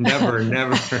 Never.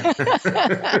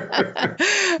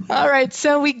 All right.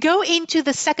 So we go into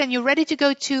the second. You're ready to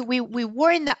go to, we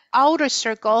were in the outer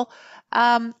circle.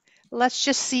 Let's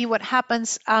just see what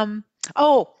happens.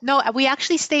 Oh, no, we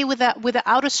actually stay with the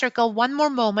outer circle one more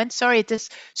moment. Sorry, it is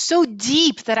so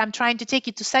deep that I'm trying to take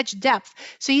you to such depth.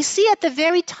 So you see at the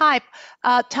very top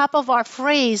of our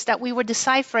phrase that we were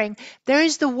deciphering, there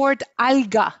is the word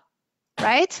alga,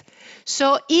 right?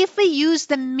 So if we use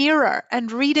the mirror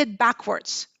and read it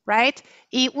backwards, right?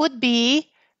 It would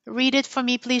be, read it for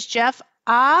me, please, Jeff.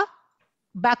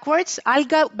 Backwards,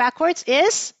 alga backwards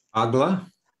is? Agla.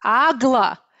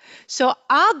 Agla. So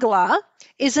agla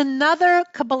is another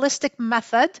Kabbalistic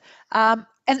method, an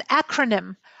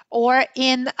acronym, or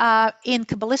in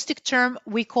Kabbalistic term,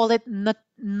 we call it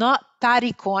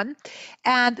notarikon.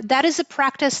 And that is a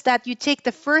practice that you take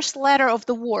the first letter of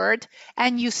the word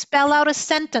and you spell out a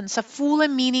sentence, a full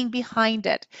meaning behind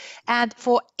it. And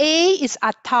for A is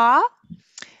ata,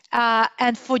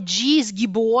 and for G is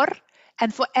gibor,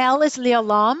 and for L is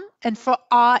leolam, and for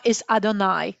A is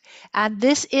Adonai. And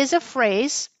this is a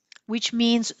phrase which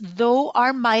means, thou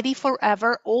art mighty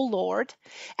forever, O Lord.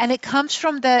 And it comes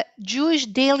from the Jewish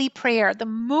daily prayer, the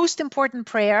most important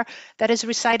prayer that is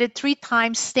recited 3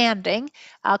 times standing,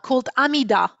 called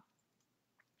Amidah.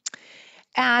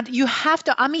 And you have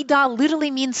to, Amidah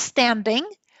literally means standing,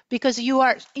 because you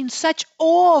are in such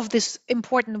awe of these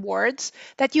important words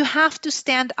that you have to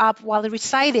stand up while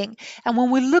reciting. And when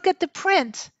we look at the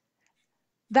print,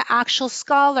 the actual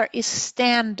scholar is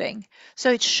standing.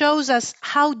 So it shows us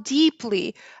how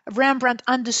deeply Rembrandt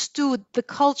understood the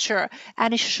culture,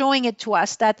 and is showing it to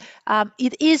us that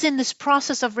it is in this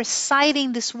process of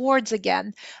reciting these words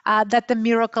again that the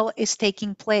miracle is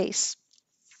taking place.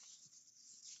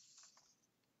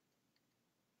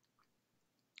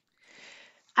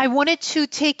 I wanted to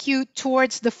take you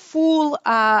towards the full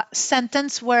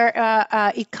sentence where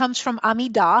it comes from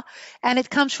Amidah, and it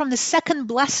comes from the second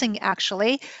blessing,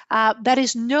 actually, that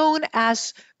is known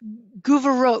as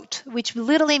Guverot, which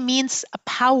literally means a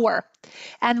power.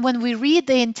 And when we read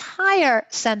the entire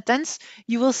sentence,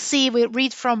 you will see we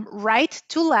read from right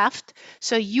to left.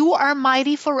 So you are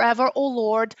mighty forever, O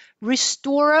Lord,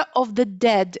 restorer of the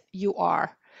dead you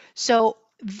are. So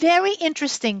very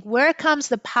interesting. Where comes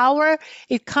the power?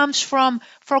 It comes from,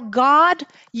 for God,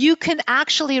 you can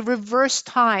actually reverse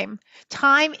time.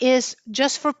 Time is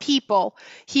just for people.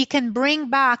 He can bring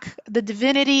back the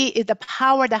divinity, the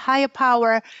power, the higher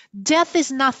power. Death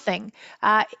is nothing.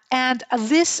 And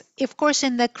this, of course,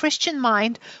 in the Christian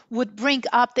mind, would bring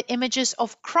up the images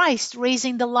of Christ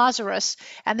raising the Lazarus.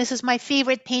 And this is my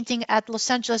favorite painting at Los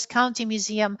Angeles County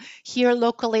Museum here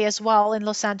locally as well in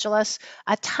Los Angeles.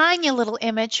 A tiny little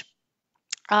image,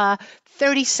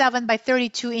 37 by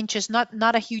 32 inches,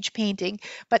 not a huge painting,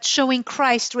 but showing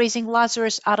Christ raising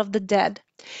Lazarus out of the dead.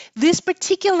 This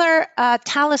particular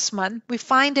talisman, we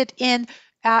find it in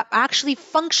actually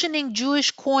functioning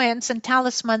Jewish coins and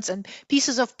talismans and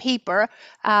pieces of paper,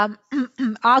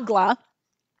 agla,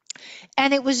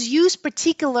 and it was used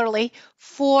particularly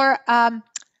for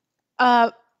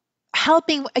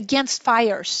helping against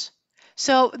fires.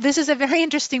 So this is a very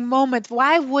interesting moment.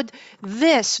 Why would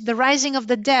this, the rising of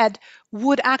the dead,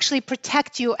 would actually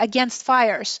protect you against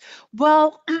fires?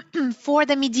 Well, for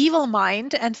the medieval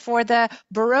mind and for the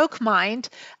Baroque mind,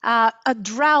 a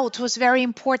drought was very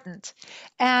important,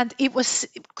 and it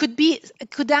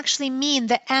could actually mean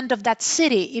the end of that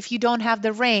city if you don't have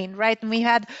the rain, right? And we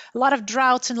had a lot of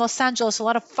droughts in Los Angeles, a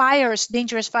lot of fires,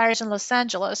 dangerous fires in Los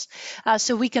Angeles,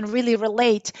 so we can really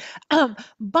relate.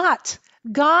 But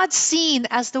God's seen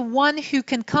as the one who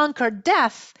can conquer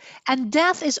death, and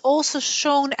death is also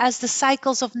shown as the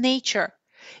cycles of nature.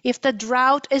 If the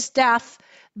drought is death,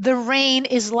 the rain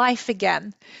is life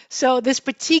again. So this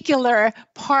particular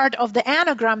part of the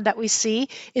anagram that we see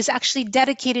is actually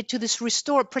dedicated to this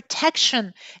restore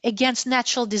protection against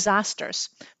natural disasters.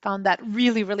 Found that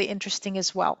really, really interesting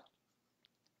as well.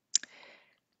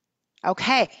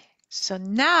 Okay, so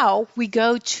now we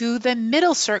go to the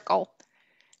middle circle.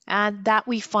 And that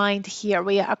we find here.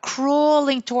 We are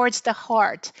crawling towards the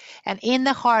heart. And in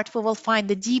the heart, we will find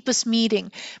the deepest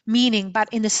meaning. But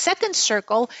in the second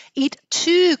circle, it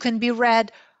too can be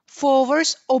read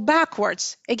forwards or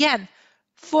backwards. Again,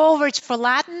 forwards for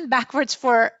Latin, backwards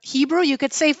for Hebrew. You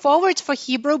could say forwards for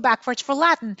Hebrew, backwards for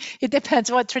Latin. It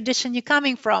depends what tradition you're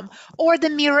coming from. Or the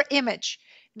mirror image.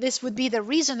 This would be the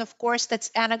reason, of course,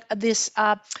 that's this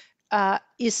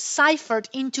is ciphered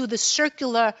into the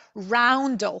circular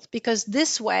roundel, because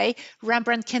this way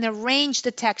Rembrandt can arrange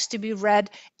the text to be read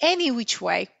any which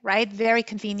way, right? Very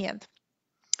convenient.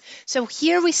 So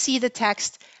here we see the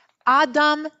text,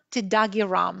 Adam te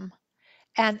dagiram.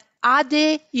 And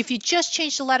Ade, if you just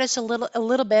change the letters a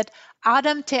little bit,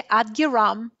 Adam te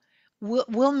adgiram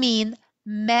will mean,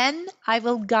 men, I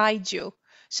will guide you.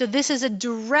 So this is a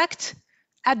direct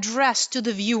address to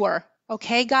the viewer.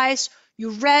 Okay, guys? You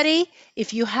ready?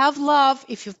 If you have love,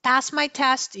 if you've passed my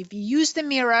test, if you use the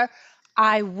mirror,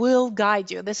 I will guide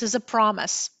you. This is a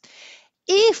promise.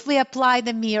 If we apply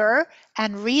the mirror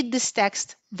and read this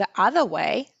text the other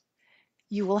way,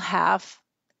 you will have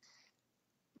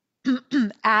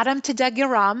Adam te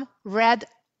dagiram, read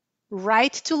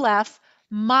right to left,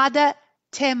 Mada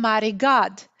te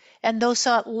marigad. And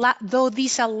though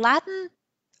these are Latin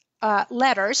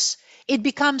letters, it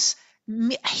becomes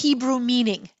Hebrew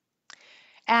meaning.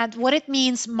 And what it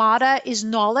means, Mada is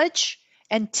knowledge,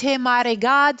 and Te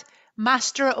Maregad,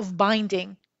 master of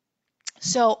binding.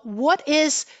 So what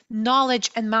is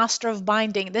knowledge and master of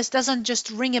binding? This doesn't just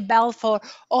ring a bell for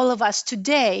all of us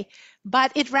today,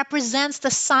 but it represents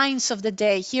the science of the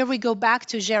day. Here we go back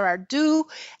to Gerard Dew,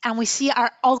 and we see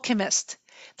our alchemist.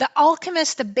 The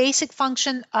alchemist, the basic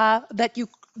function that you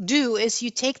do is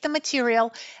you take the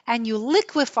material and you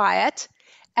liquefy it.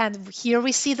 And here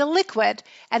we see the liquid,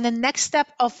 and the next step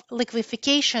of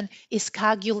liquefaction is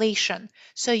coagulation.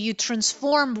 So you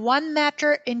transform one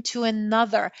matter into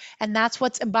another, and that's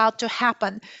what's about to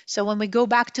happen. So when we go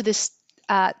back to this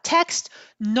text,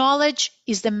 knowledge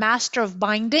is the master of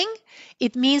binding.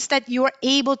 It means that you are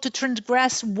able to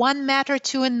transgress one matter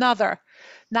to another.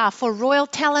 Now, for royal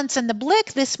talents and the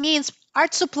Blick, this means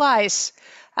art supplies.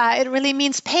 It really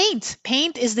means paint.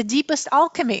 Paint is the deepest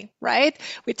alchemy, right?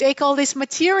 We take all these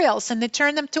materials and they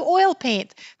turn them to oil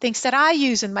paint, things that I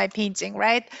use in my painting,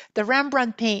 right? The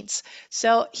Rembrandt paints.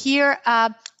 So here,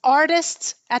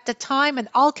 artists at the time and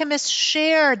alchemists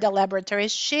shared the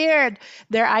laboratories, shared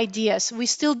their ideas. We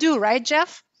still do, right,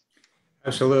 Jeff?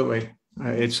 Absolutely.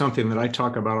 It's something that I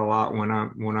talk about a lot when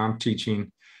I'm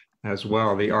teaching. as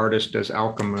well, the artist as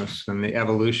alchemist, and the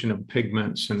evolution of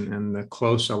pigments, and the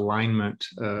close alignment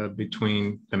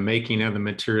between the making of the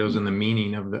materials and the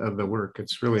meaning of the work.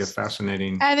 It's really a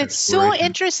fascinating And it's so exploration.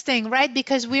 interesting, right?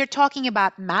 Because we're talking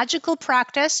about magical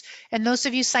practice, and those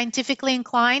of you scientifically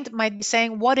inclined might be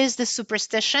saying, what is this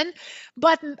superstition?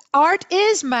 But art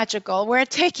is magical. We're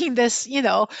taking this,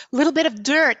 little bit of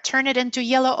dirt, turn it into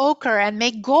yellow ochre, and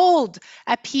make gold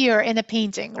appear in a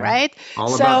painting, Yeah. right?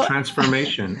 All about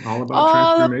transformation. All about all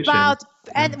transformation. about,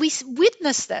 and we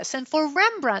witness this. And for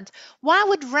Rembrandt, why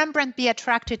would Rembrandt be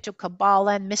attracted to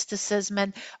Kabbalah and mysticism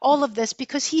and all of this?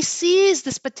 Because he sees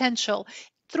this potential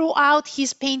throughout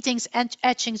his paintings and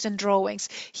etchings and drawings.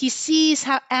 He sees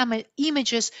how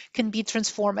images can be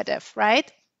transformative,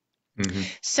 right? Mm-hmm.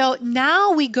 So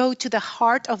now we go to the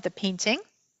heart of the painting,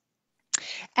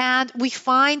 and we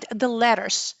find the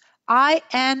letters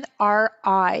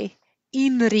INRI,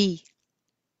 INRI.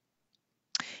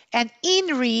 And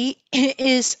INRI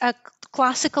is a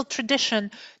classical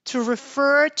tradition to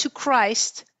refer to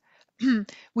Christ,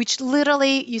 which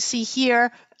literally you see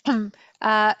here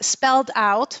spelled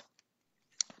out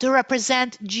to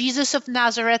represent Jesus of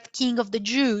Nazareth, King of the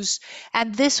Jews.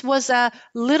 And this was a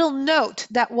little note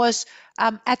that was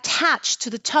attached to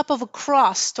the top of a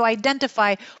cross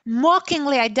to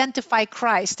mockingly identify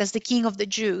Christ as the King of the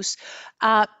Jews.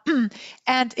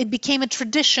 And it became a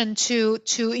tradition to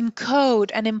encode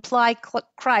and imply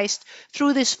Christ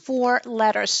through these 4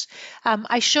 letters.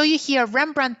 I show you here a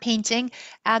Rembrandt painting,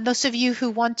 and those of you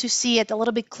who want to see it a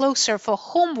little bit closer for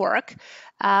homework,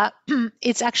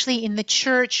 it's actually in the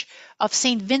Church of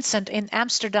St. Vincent in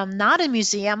Amsterdam, not a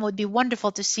museum. It would be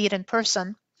wonderful to see it in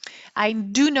person. I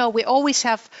do know we always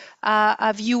have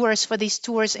viewers for these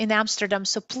tours in Amsterdam,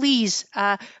 so please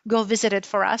go visit it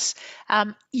for us.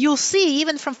 You'll see,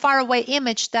 even from far away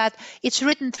image, that it's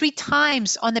written 3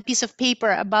 times on a piece of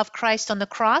paper above Christ on the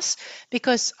cross,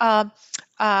 because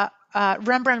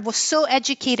Rembrandt was so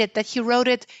educated that he wrote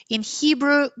it in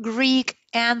Hebrew, Greek,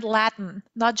 and Latin,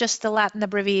 not just the Latin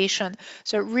abbreviation.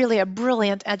 So really a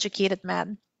brilliant, educated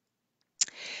man.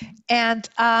 And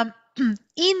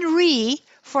INRI,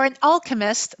 for an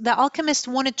alchemist, the alchemist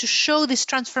wanted to show this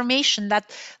transformation, that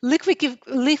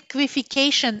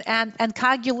liquefaction and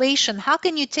coagulation. How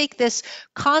can you take this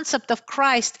concept of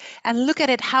Christ and look at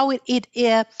it how it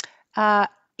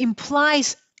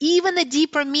implies even a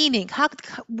deeper meaning?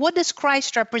 What does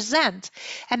Christ represent?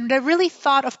 And I really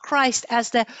thought of Christ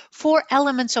as the 4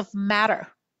 elements of matter,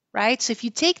 right? So if you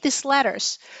take these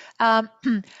letters, I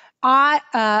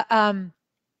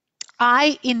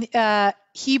in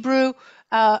Hebrew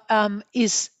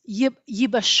is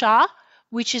Yibashah,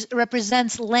 which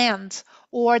represents land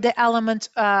or the element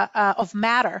of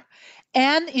matter.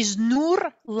 N is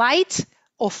Nur, light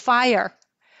or fire.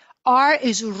 R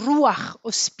is Ruach,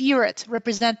 or spirit,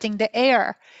 representing the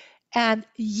air. And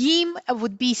Yim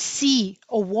would be sea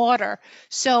or water.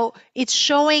 So it's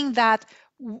showing that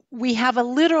we have a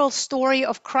literal story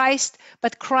of Christ,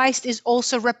 but Christ is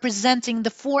also representing the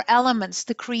 4 elements,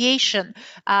 the creation,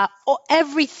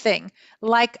 everything,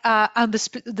 like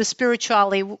the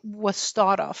spirituality was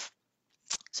thought of.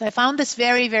 So I found this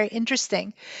very, very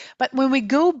interesting. But when we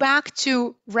go back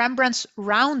to Rembrandt's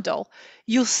roundel,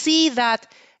 you'll see that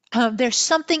there's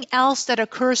something else that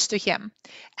occurs to him.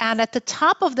 And at the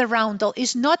top of the roundel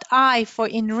is not I for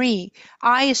INRI.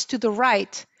 I is to the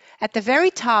right. At the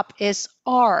very top is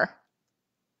R.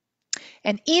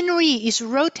 And INRI is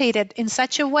rotated in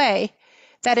such a way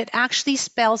that it actually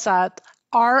spells out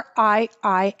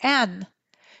RIIN.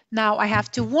 Now I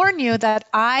have to warn you that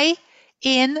I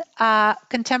in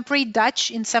contemporary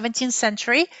Dutch in 17th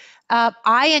century,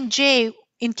 I and J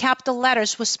in capital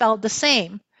letters was spelled the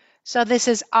same. So this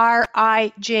is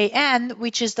RIJN,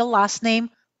 which is the last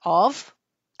name of,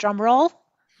 drum roll,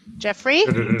 Jeffrey?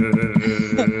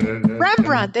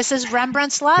 Rembrandt. This is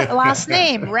Rembrandt's last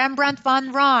name, Rembrandt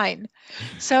van Rijn.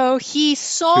 So he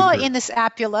saw in this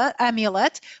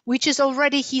amulet, which is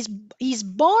already, he's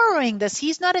borrowing this.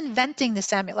 He's not inventing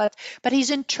this amulet, but he's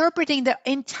interpreting the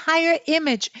entire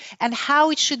image and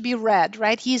how it should be read,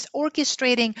 right? He's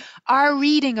orchestrating our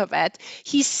reading of it.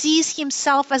 He sees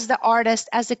himself as the artist,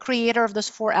 as the creator of those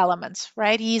 4 elements,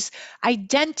 right? He's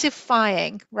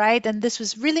identifying, right? And this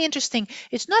was really interesting.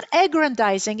 It's not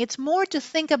aggrandizing. It's more to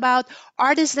think about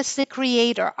artist as the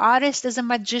creator, artist as a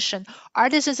magician,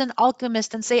 artist as an alchemist,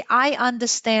 and say, I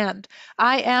understand.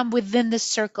 I am within this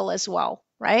circle as well,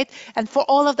 right? And for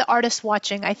all of the artists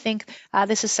watching, I think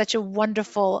this is such a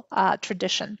wonderful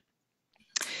tradition.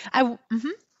 Can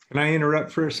I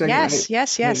interrupt for a second?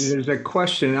 Yes. There's a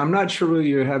question. I'm not sure whether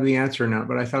you have the answer or not,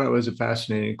 but I thought it was a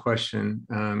fascinating question.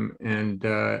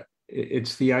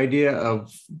 it's the idea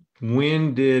of,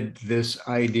 when did this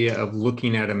idea of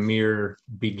looking at a mirror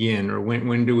begin, or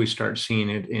when do we start seeing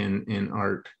it in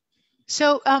art?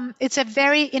 So it's a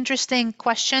very interesting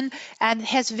question and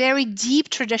has very deep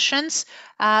traditions.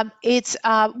 It's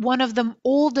one of the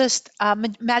oldest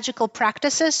magical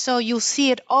practices. So you'll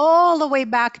see it all the way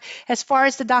back as far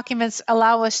as the documents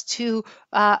allow us to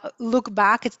look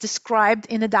back. It's described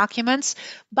in the documents.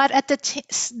 But at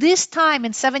this time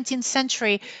in 17th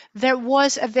century, there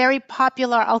was a very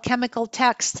popular alchemical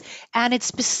text, and it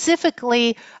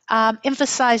specifically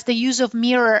emphasized the use of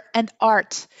mirror and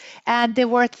art. And there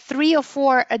were 3 or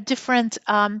 4 different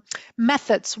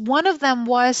methods. One of them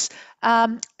was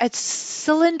a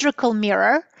cylindrical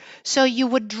mirror. So you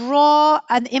would draw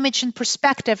an image in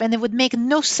perspective and it would make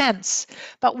no sense.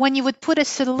 But when you would put a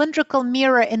cylindrical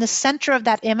mirror in the center of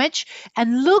that image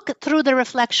and look through the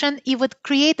reflection, it would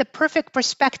create a perfect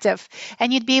perspective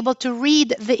and you'd be able to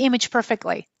read the image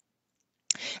perfectly.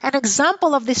 An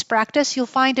example of this practice you'll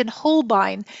find in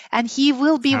Holbein, and he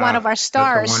will be one of our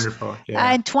stars wonderful.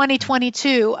 Yeah. in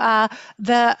 2022.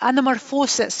 The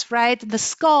anamorphosis, right? The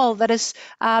skull that is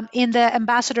in the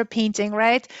ambassador painting,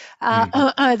 right?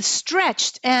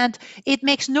 Stretched, and it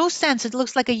makes no sense. It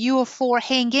looks like a UFO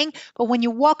hanging, but when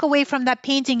you walk away from that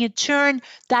painting, you turn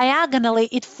diagonally,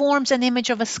 it forms an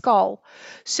image of a skull.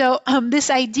 So this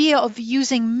idea of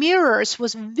using mirrors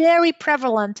was very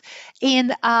prevalent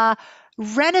in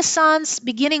Renaissance,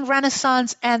 beginning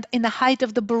Renaissance, and in the height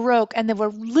of the Baroque. And there were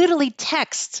literally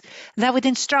texts that would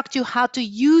instruct you how to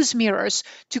use mirrors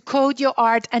to code your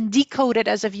art and decode it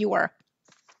as a viewer.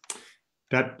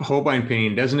 That Holbein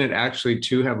painting, doesn't it actually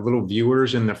too have little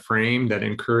viewers in the frame that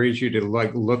encourage you to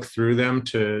like look through them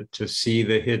to see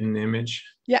the hidden image?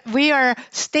 Yeah,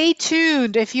 stay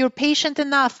tuned. If you're patient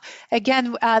enough,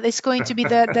 again, it's going to be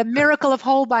the miracle of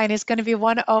Holbein is going to be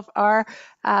one of our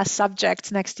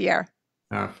subjects next year.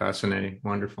 Fascinating.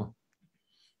 Wonderful.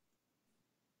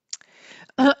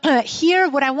 Here,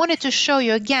 what I wanted to show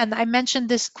you, again, I mentioned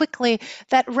this quickly,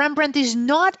 that Rembrandt is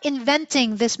not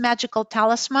inventing this magical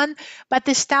talisman, but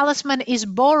this talisman is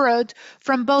borrowed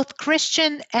from both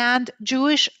Christian and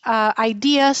Jewish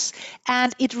ideas,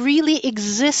 and it really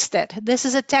existed. This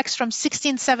is a text from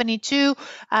 1672,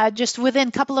 just within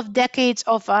a couple of decades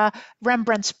of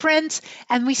Rembrandt's print,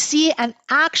 and we see an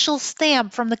actual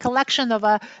stamp from the collection of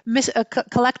a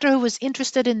collector who was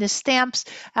interested in the stamps,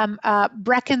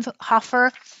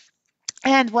 Breckenhofer.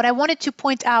 And what I wanted to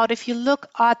point out, if you look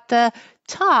at the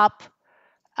top,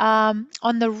 on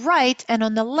the right and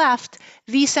on the left,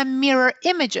 these are mirror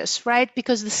images, right?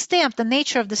 Because the stamp, the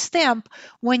nature of the stamp,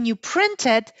 when you print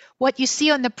it, what you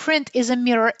see on the print is a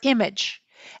mirror image.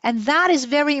 And that is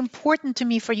very important to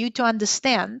me for you to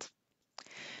understand.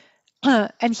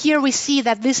 And here we see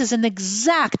that this is an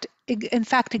exact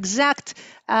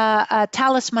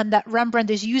talisman that Rembrandt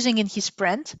is using in his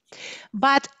print,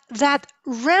 but that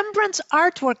Rembrandt's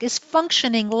artwork is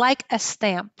functioning like a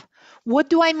stamp. What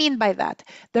do I mean by that?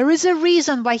 There is a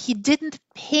reason why he didn't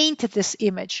paint this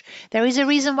image. There is a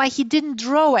reason why he didn't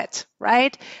draw it,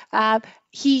 right?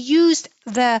 He used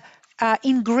the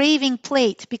engraving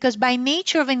plate, because by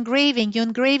nature of engraving, you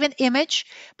engrave an image,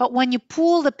 but when you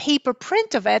pull the paper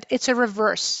print of it, it's a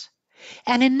reverse.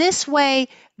 And in this way,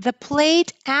 the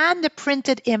plate and the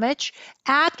printed image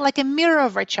act like a mirror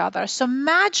of each other. So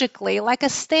magically, like a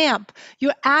stamp,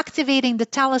 you're activating the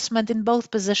talisman in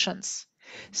both positions.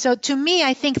 So to me,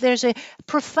 I think there's a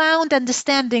profound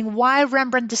understanding why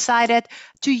Rembrandt decided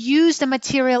to use the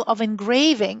material of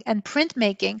engraving and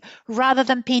printmaking rather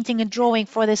than painting and drawing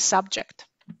for this subject.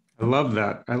 I love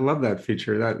that. I love that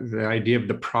feature, that the idea of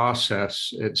the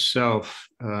process itself,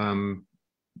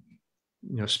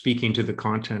 speaking to the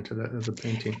content of the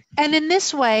painting. And in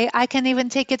this way, I can even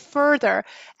take it further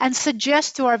and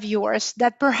suggest to our viewers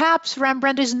that perhaps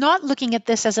Rembrandt is not looking at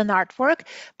this as an artwork,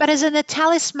 but as a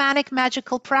talismanic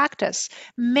magical practice.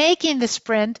 Making this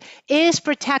print is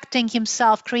protecting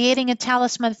himself, creating a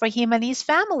talisman for him and his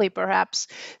family, perhaps.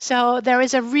 So there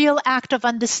is a real act of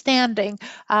understanding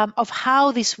of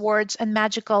how these words and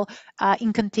magical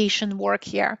incantation work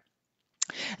here.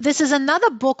 This is another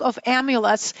book of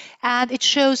amulets, and it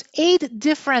shows 8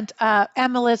 different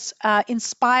amulets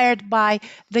inspired by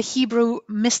the Hebrew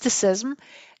mysticism.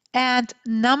 And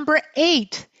number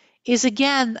 8 is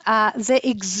again the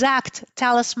exact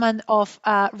talisman of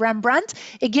Rembrandt.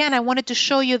 Again, I wanted to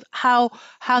show you how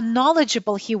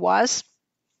knowledgeable he was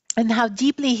and how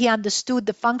deeply he understood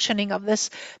the functioning of this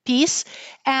piece.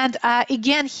 And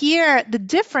again, here, the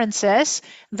difference is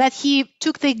that he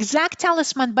took the exact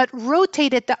talisman but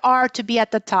rotated the R to be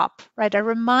at the top, right? I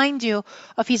remind you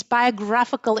of his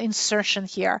biographical insertion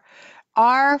here.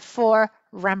 R for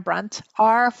Rembrandt,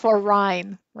 R for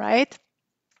Rhine, right?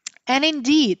 And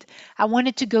indeed, I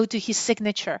wanted to go to his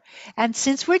signature. And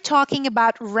since we're talking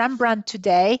about Rembrandt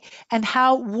today and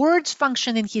how words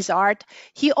function in his art,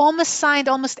 he almost signed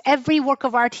almost every work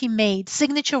of art he made.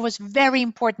 Signature was very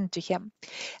important to him.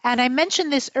 And I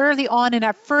mentioned this early on in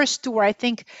our first tour, I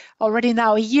think already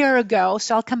now a year ago.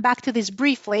 So I'll come back to this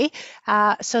briefly.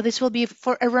 So this will be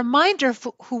for a reminder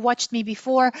for who watched me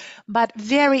before, but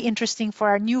very interesting for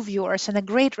our new viewers and a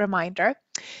great reminder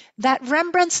that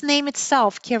Rembrandt's name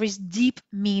itself carries deep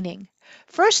meaning.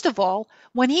 First of all,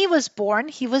 when he was born,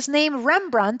 he was named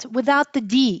Rembrandt without the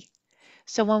D.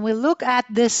 So when we look at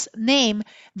this name,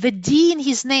 the D in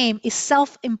his name is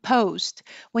self-imposed.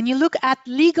 When you look at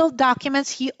legal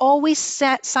documents, he always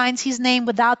signs his name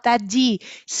without that D,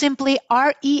 simply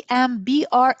Rembrandt.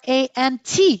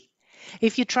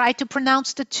 If you try to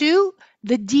pronounce the two,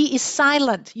 the D is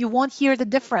silent. You won't hear the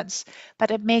difference,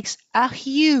 but it makes a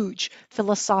huge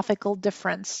philosophical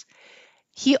difference.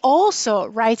 He also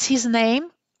writes his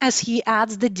name, as he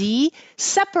adds the D,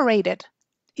 separated.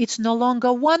 It's no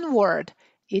longer one word,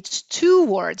 it's two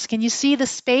words. Can you see the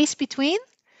space between?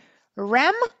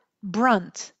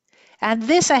 Rembrandt. And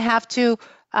this I have to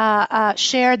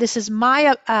share. This is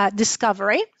my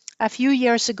discovery. A few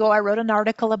years ago, I wrote an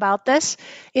article about this.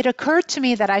 It occurred to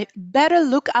me that I better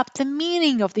look up the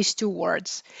meaning of these two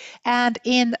words. And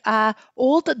in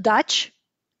Old Dutch,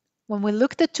 when we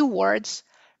look at the two words,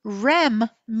 rem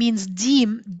means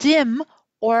dim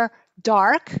or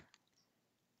dark,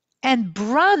 and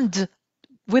brand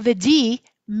with a D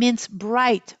means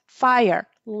bright, fire,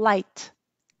 light.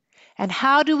 And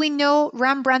how do we know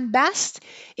Rembrandt best?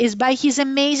 Is by his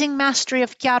amazing mastery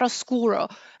of chiaroscuro,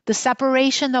 the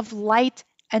separation of light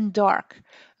and dark.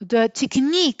 The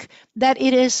technique that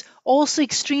it is also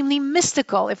extremely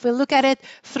mystical. If we look at it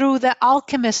through the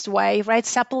alchemist way, right,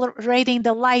 separating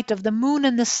the light of the moon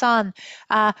and the sun.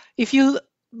 If you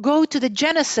go to the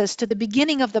Genesis, to the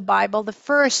beginning of the Bible, the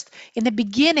first, in the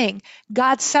beginning,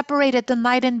 God separated the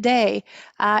night and day.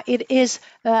 It is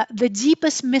the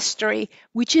deepest mystery,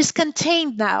 which is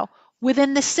contained now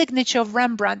within the signature of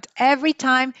Rembrandt. Every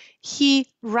time he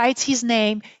writes his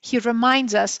name, he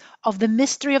reminds us of the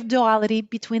mystery of duality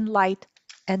between light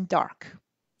and dark.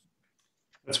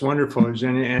 That's wonderful,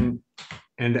 Zhenya.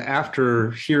 And after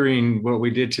hearing what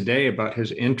we did today about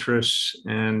his interests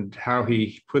and how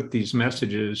he put these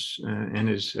messages and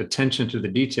his attention to the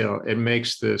detail, it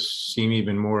makes this seem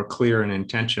even more clear and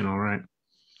intentional, right?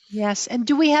 Yes. And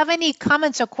do we have any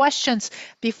comments or questions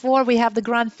before we have the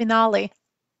grand finale?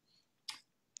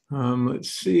 Let's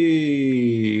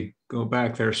see. Go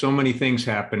back. There are so many things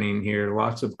happening here.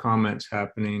 Lots of comments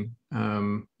happening.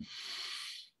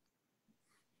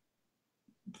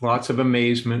 Lots of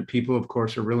amazement. People, of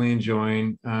course, are really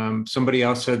enjoying. Somebody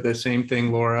else said the same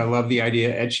thing, Laura. I love the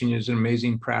idea. Etching is an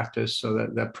amazing practice. So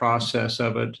that process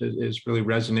of it is really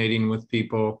resonating with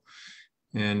people,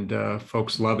 and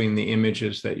folks loving the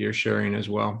images that you're sharing as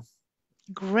well.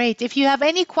 Great. If you have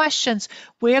any questions,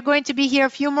 we're going to be here a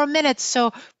few more minutes,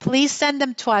 so please send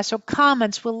them to us or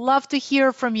comments. We'll love to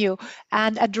hear from you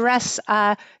and address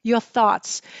your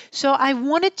thoughts. So I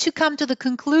wanted to come to the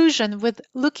conclusion with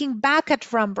looking back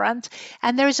at Rembrandt,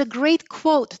 and there's a great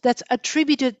quote that's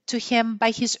attributed to him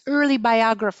by his early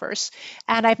biographers.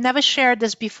 And I've never shared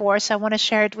this before, so I want to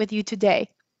share it with you today.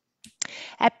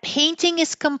 A painting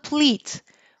is complete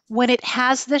when it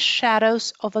has the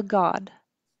shadows of a god.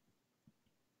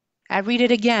 I read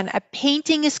it again. A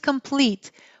painting is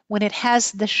complete when it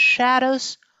has the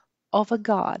shadows of a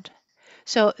god.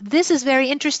 So this is very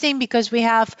interesting because we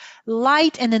have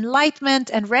light and enlightenment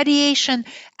and radiation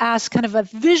as kind of a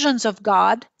visions of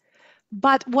God.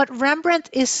 But what Rembrandt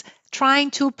is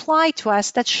trying to apply to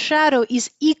us, that shadow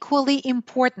is equally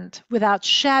important. Without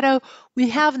shadow, we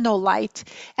have no light.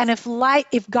 And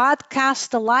if God casts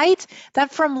the light, then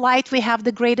from light we have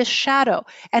the greatest shadow.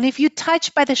 And if you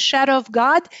touch by the shadow of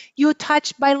God, you're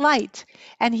touched by light.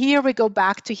 And here we go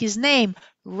back to his name,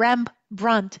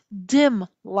 Rembrandt, dim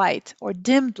light or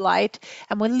dimmed light.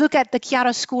 And we look at the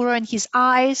chiaroscuro in his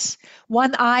eyes.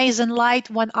 One eye is in light,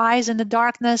 one eye is in the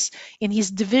darkness, in his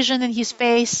division in his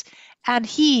face. And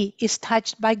he is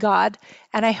touched by God.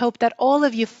 And I hope that all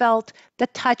of you felt the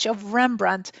touch of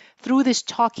Rembrandt through this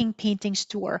Talking Paintings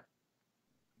tour.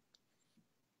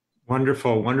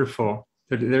 Wonderful, wonderful.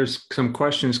 There's some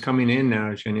questions coming in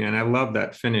now, Zhenya, and I love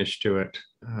that finish to it.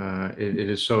 It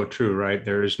is so true, right?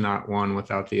 There is not one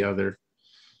without the other.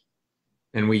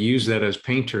 And we use that as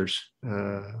painters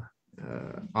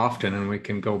often, and we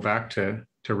can go back to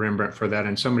to Rembrandt for that.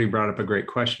 And somebody brought up a great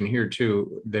question here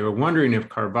too. They were wondering if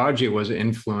Caravaggio was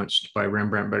influenced by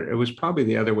Rembrandt, but it was probably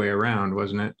the other way around,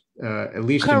 wasn't it? At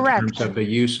least in terms Correct. of the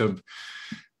use of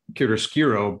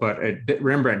chiaroscuro, but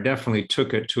Rembrandt definitely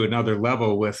took it to another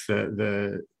level with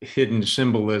the hidden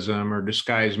symbolism or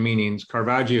disguised meanings.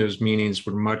 Caravaggio's meanings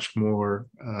were much more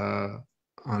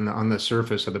on the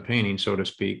surface of the painting, so to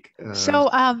speak. So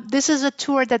this is a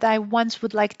tour that I once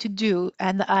would like to do,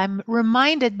 and I'm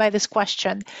reminded by this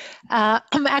question.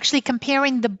 I'm actually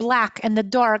comparing the black and the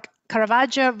dark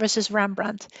Caravaggio versus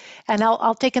Rembrandt, and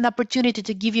I'll take an opportunity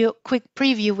to give you a quick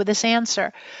preview with this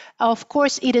answer. Of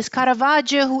course, it is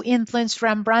Caravaggio who influenced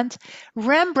Rembrandt.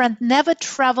 Rembrandt never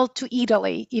traveled to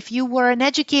Italy. If you were an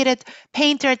educated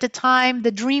painter at the time,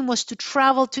 the dream was to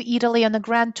travel to Italy on a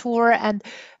grand tour and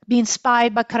be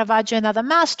inspired by Caravaggio and other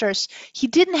masters. He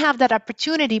didn't have that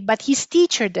opportunity, but his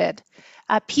teacher did.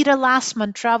 Peter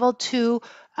Lastman traveled to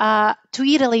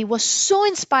Italy, was so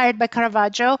inspired by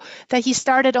Caravaggio that he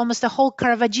started almost a whole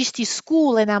Caravaggisti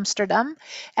school in Amsterdam.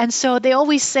 And so they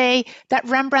always say that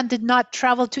Rembrandt did not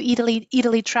travel to Italy,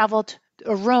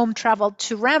 Rome traveled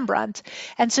to Rembrandt.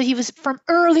 And so he was from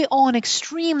early on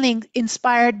extremely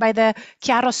inspired by the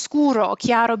chiaroscuro,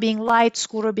 chiaro being light,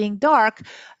 scuro being dark,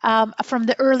 from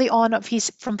the early on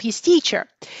from his teacher.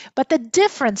 But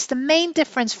the main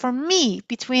difference for me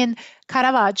between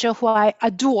Caravaggio, who I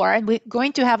adore, and we're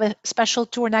going to have a special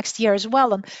tour next year as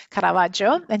well on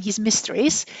Caravaggio and his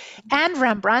mysteries, and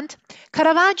Rembrandt,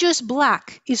 Caravaggio's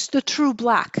black is the true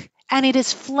black. And it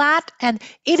is flat, and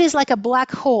it is like a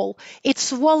black hole. It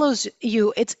swallows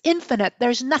you. It's infinite.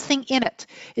 There's nothing in it.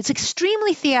 It's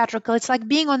extremely theatrical. It's like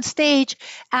being on stage,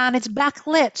 and it's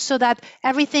backlit so that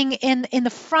everything in the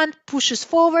front pushes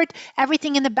forward,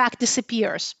 everything in the back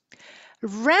disappears.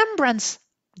 Rembrandt's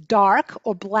dark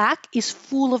or black is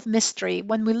full of mystery.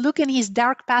 When we look in his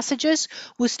dark passages,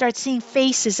 we start seeing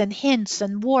faces and hints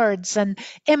and words and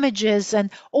images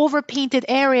and overpainted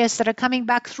areas that are coming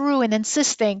back through and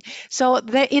insisting. So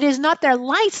it is not their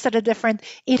lights that are different,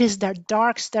 it is their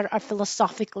darks that are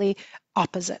philosophically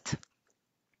opposite.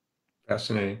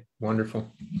 Fascinating.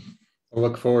 Wonderful. I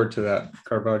look forward to that.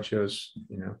 Caravaggio's,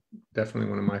 definitely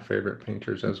one of my favorite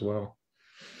painters as well.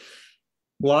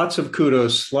 Lots of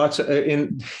kudos.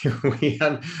 We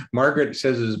have Margaret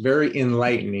says it's very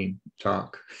enlightening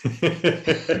talk.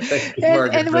 Thank you,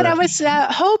 Margaret, and what I was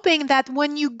hoping that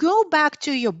when you go back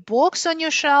to your books on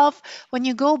your shelf, when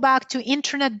you go back to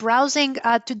internet browsing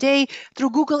today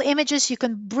through Google Images, you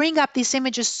can bring up these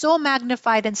images so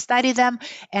magnified and study them.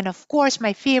 And of course,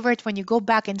 my favorite, when you go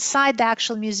back inside the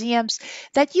actual museums,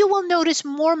 that you will notice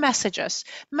more messages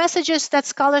that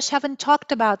scholars haven't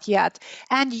talked about yet.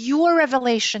 And your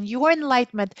revelation, your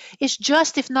enlightenment is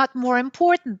just, if not more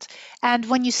important. And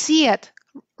when you see it,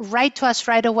 write to us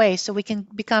right away so we can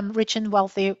become rich and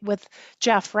wealthy with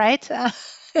Jeff, right?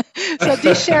 So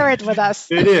do share it with us.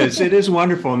 It is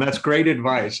wonderful. And that's great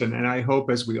advice. And I hope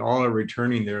as we all are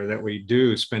returning there that we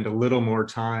do spend a little more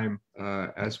time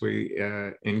as we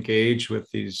engage with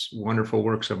these wonderful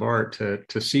works of art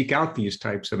to seek out these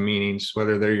types of meanings,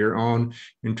 whether they're your own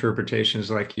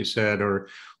interpretations, like you said, or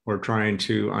trying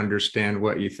to understand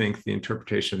what you think the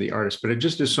interpretation of the artist. But it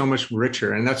just is so much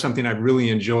richer. And that's something I've really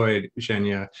enjoyed,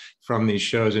 Zhenya, from these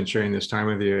shows and sharing this time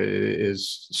with you,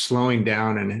 is slowing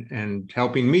down and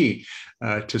helping me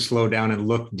to slow down and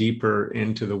look deeper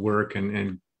into the work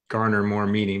and garner more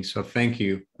meaning. So thank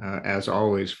you, as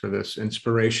always, for this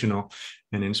inspirational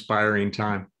and inspiring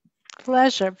time.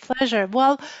 Pleasure.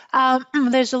 Well,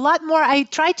 there's a lot more. I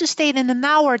tried to stay in an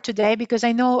hour today because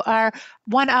I know our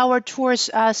 1 hour tours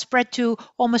spread to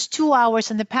almost 2 hours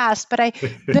in the past, but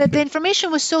the information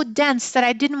was so dense that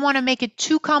I didn't want to make it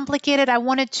too complicated. I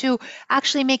wanted to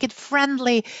actually make it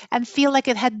friendly and feel like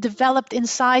it had developed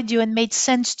inside you and made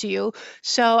sense to you.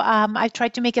 So I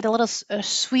tried to make it a little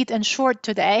sweet and short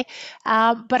today,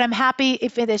 but I'm happy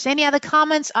if there's any other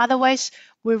comments. Otherwise,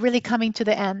 we're really coming to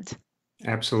the end.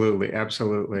 Absolutely.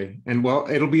 And well,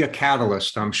 it'll be a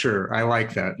catalyst, I'm sure. I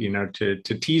like that,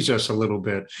 to tease us a little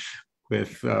bit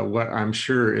with what I'm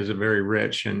sure is a very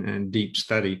rich and deep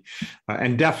study.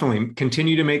 And definitely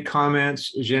continue to make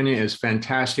comments. Zhenya is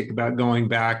fantastic about going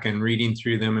back and reading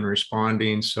through them and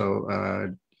responding. So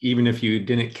even if you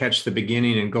didn't catch the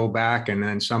beginning and go back and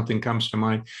then something comes to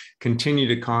mind, continue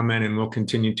to comment and we'll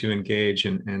continue to engage.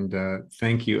 And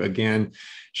thank you again,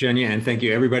 Zhenya, and thank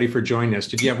you everybody for joining us.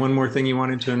 Did you have one more thing you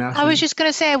wanted to announce? I was just going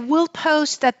to say, I will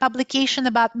post that publication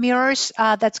about mirrors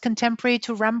that's contemporary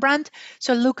to Rembrandt.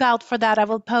 So look out for that. I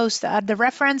will post the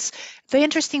reference. The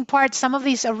interesting part, some of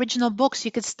these original books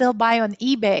you could still buy on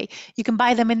eBay. You can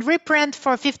buy them in reprint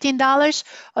for $15,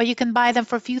 or you can buy them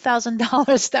for a few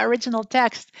 $1,000s, the original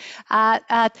text.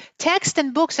 Text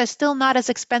and books are still not as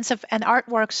expensive and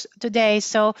artworks today.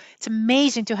 So it's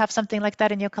amazing to have something like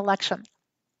that in your collection.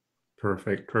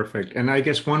 Perfect, perfect. And I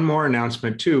guess one more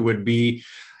announcement too would be,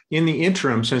 in the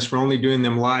interim, since we're only doing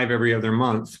them live every other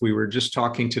month, we were just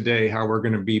talking today how we're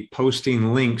going to be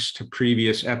posting links to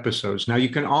previous episodes. Now, you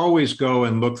can always go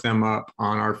and look them up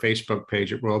on our Facebook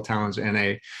page at Royal Talons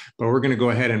NA, but we're going to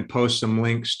go ahead and post some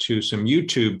links to some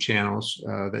YouTube channels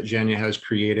that Zhenya has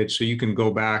created, so you can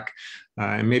go back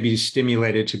and maybe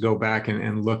stimulated to go back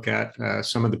and look at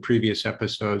some of the previous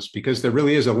episodes, because there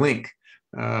really is a link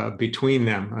between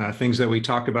them. Things that we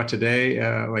talked about today,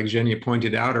 like Zhenya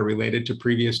pointed out, are related to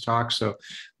previous talks. So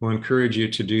we'll encourage you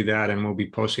to do that, and we'll be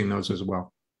posting those as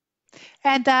well.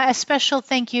 And a special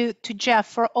thank you to Jeff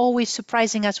for always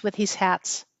surprising us with his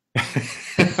hats.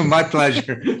 My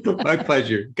pleasure. My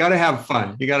pleasure. Got to have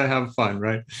fun. You got to have fun,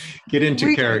 right? Get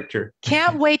into character.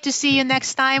 Can't wait to see you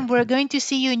next time. We're going to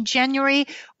see you in January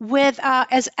with,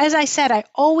 as I said, I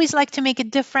always like to make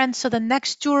it different. So the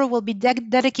next tour will be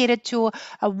dedicated to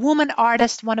a woman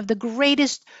artist, one of the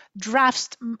greatest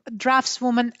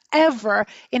draftswomen ever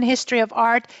in history of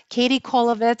art, Katie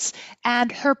Kolovitz,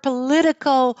 and her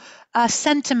political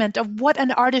sentiment of what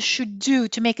an artist should do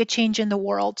to make a change in the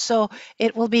world. So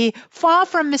it will be far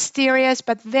from mysterious,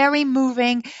 but very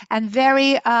moving and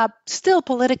very still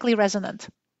politically resonant.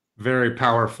 Very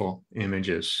powerful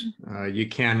images. You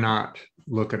cannot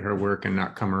look at her work and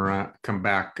not come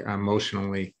back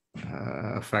emotionally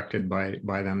affected by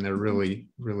them. They're really,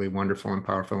 really wonderful and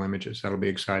powerful images. That'll be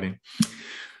exciting.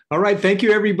 All right. Thank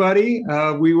you, everybody.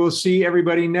 We will see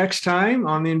everybody next time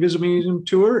on the Invisible Museum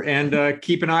Tour, and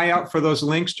keep an eye out for those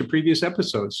links to previous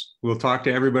episodes. We'll talk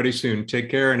to everybody soon. Take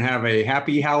care and have a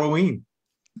happy Halloween.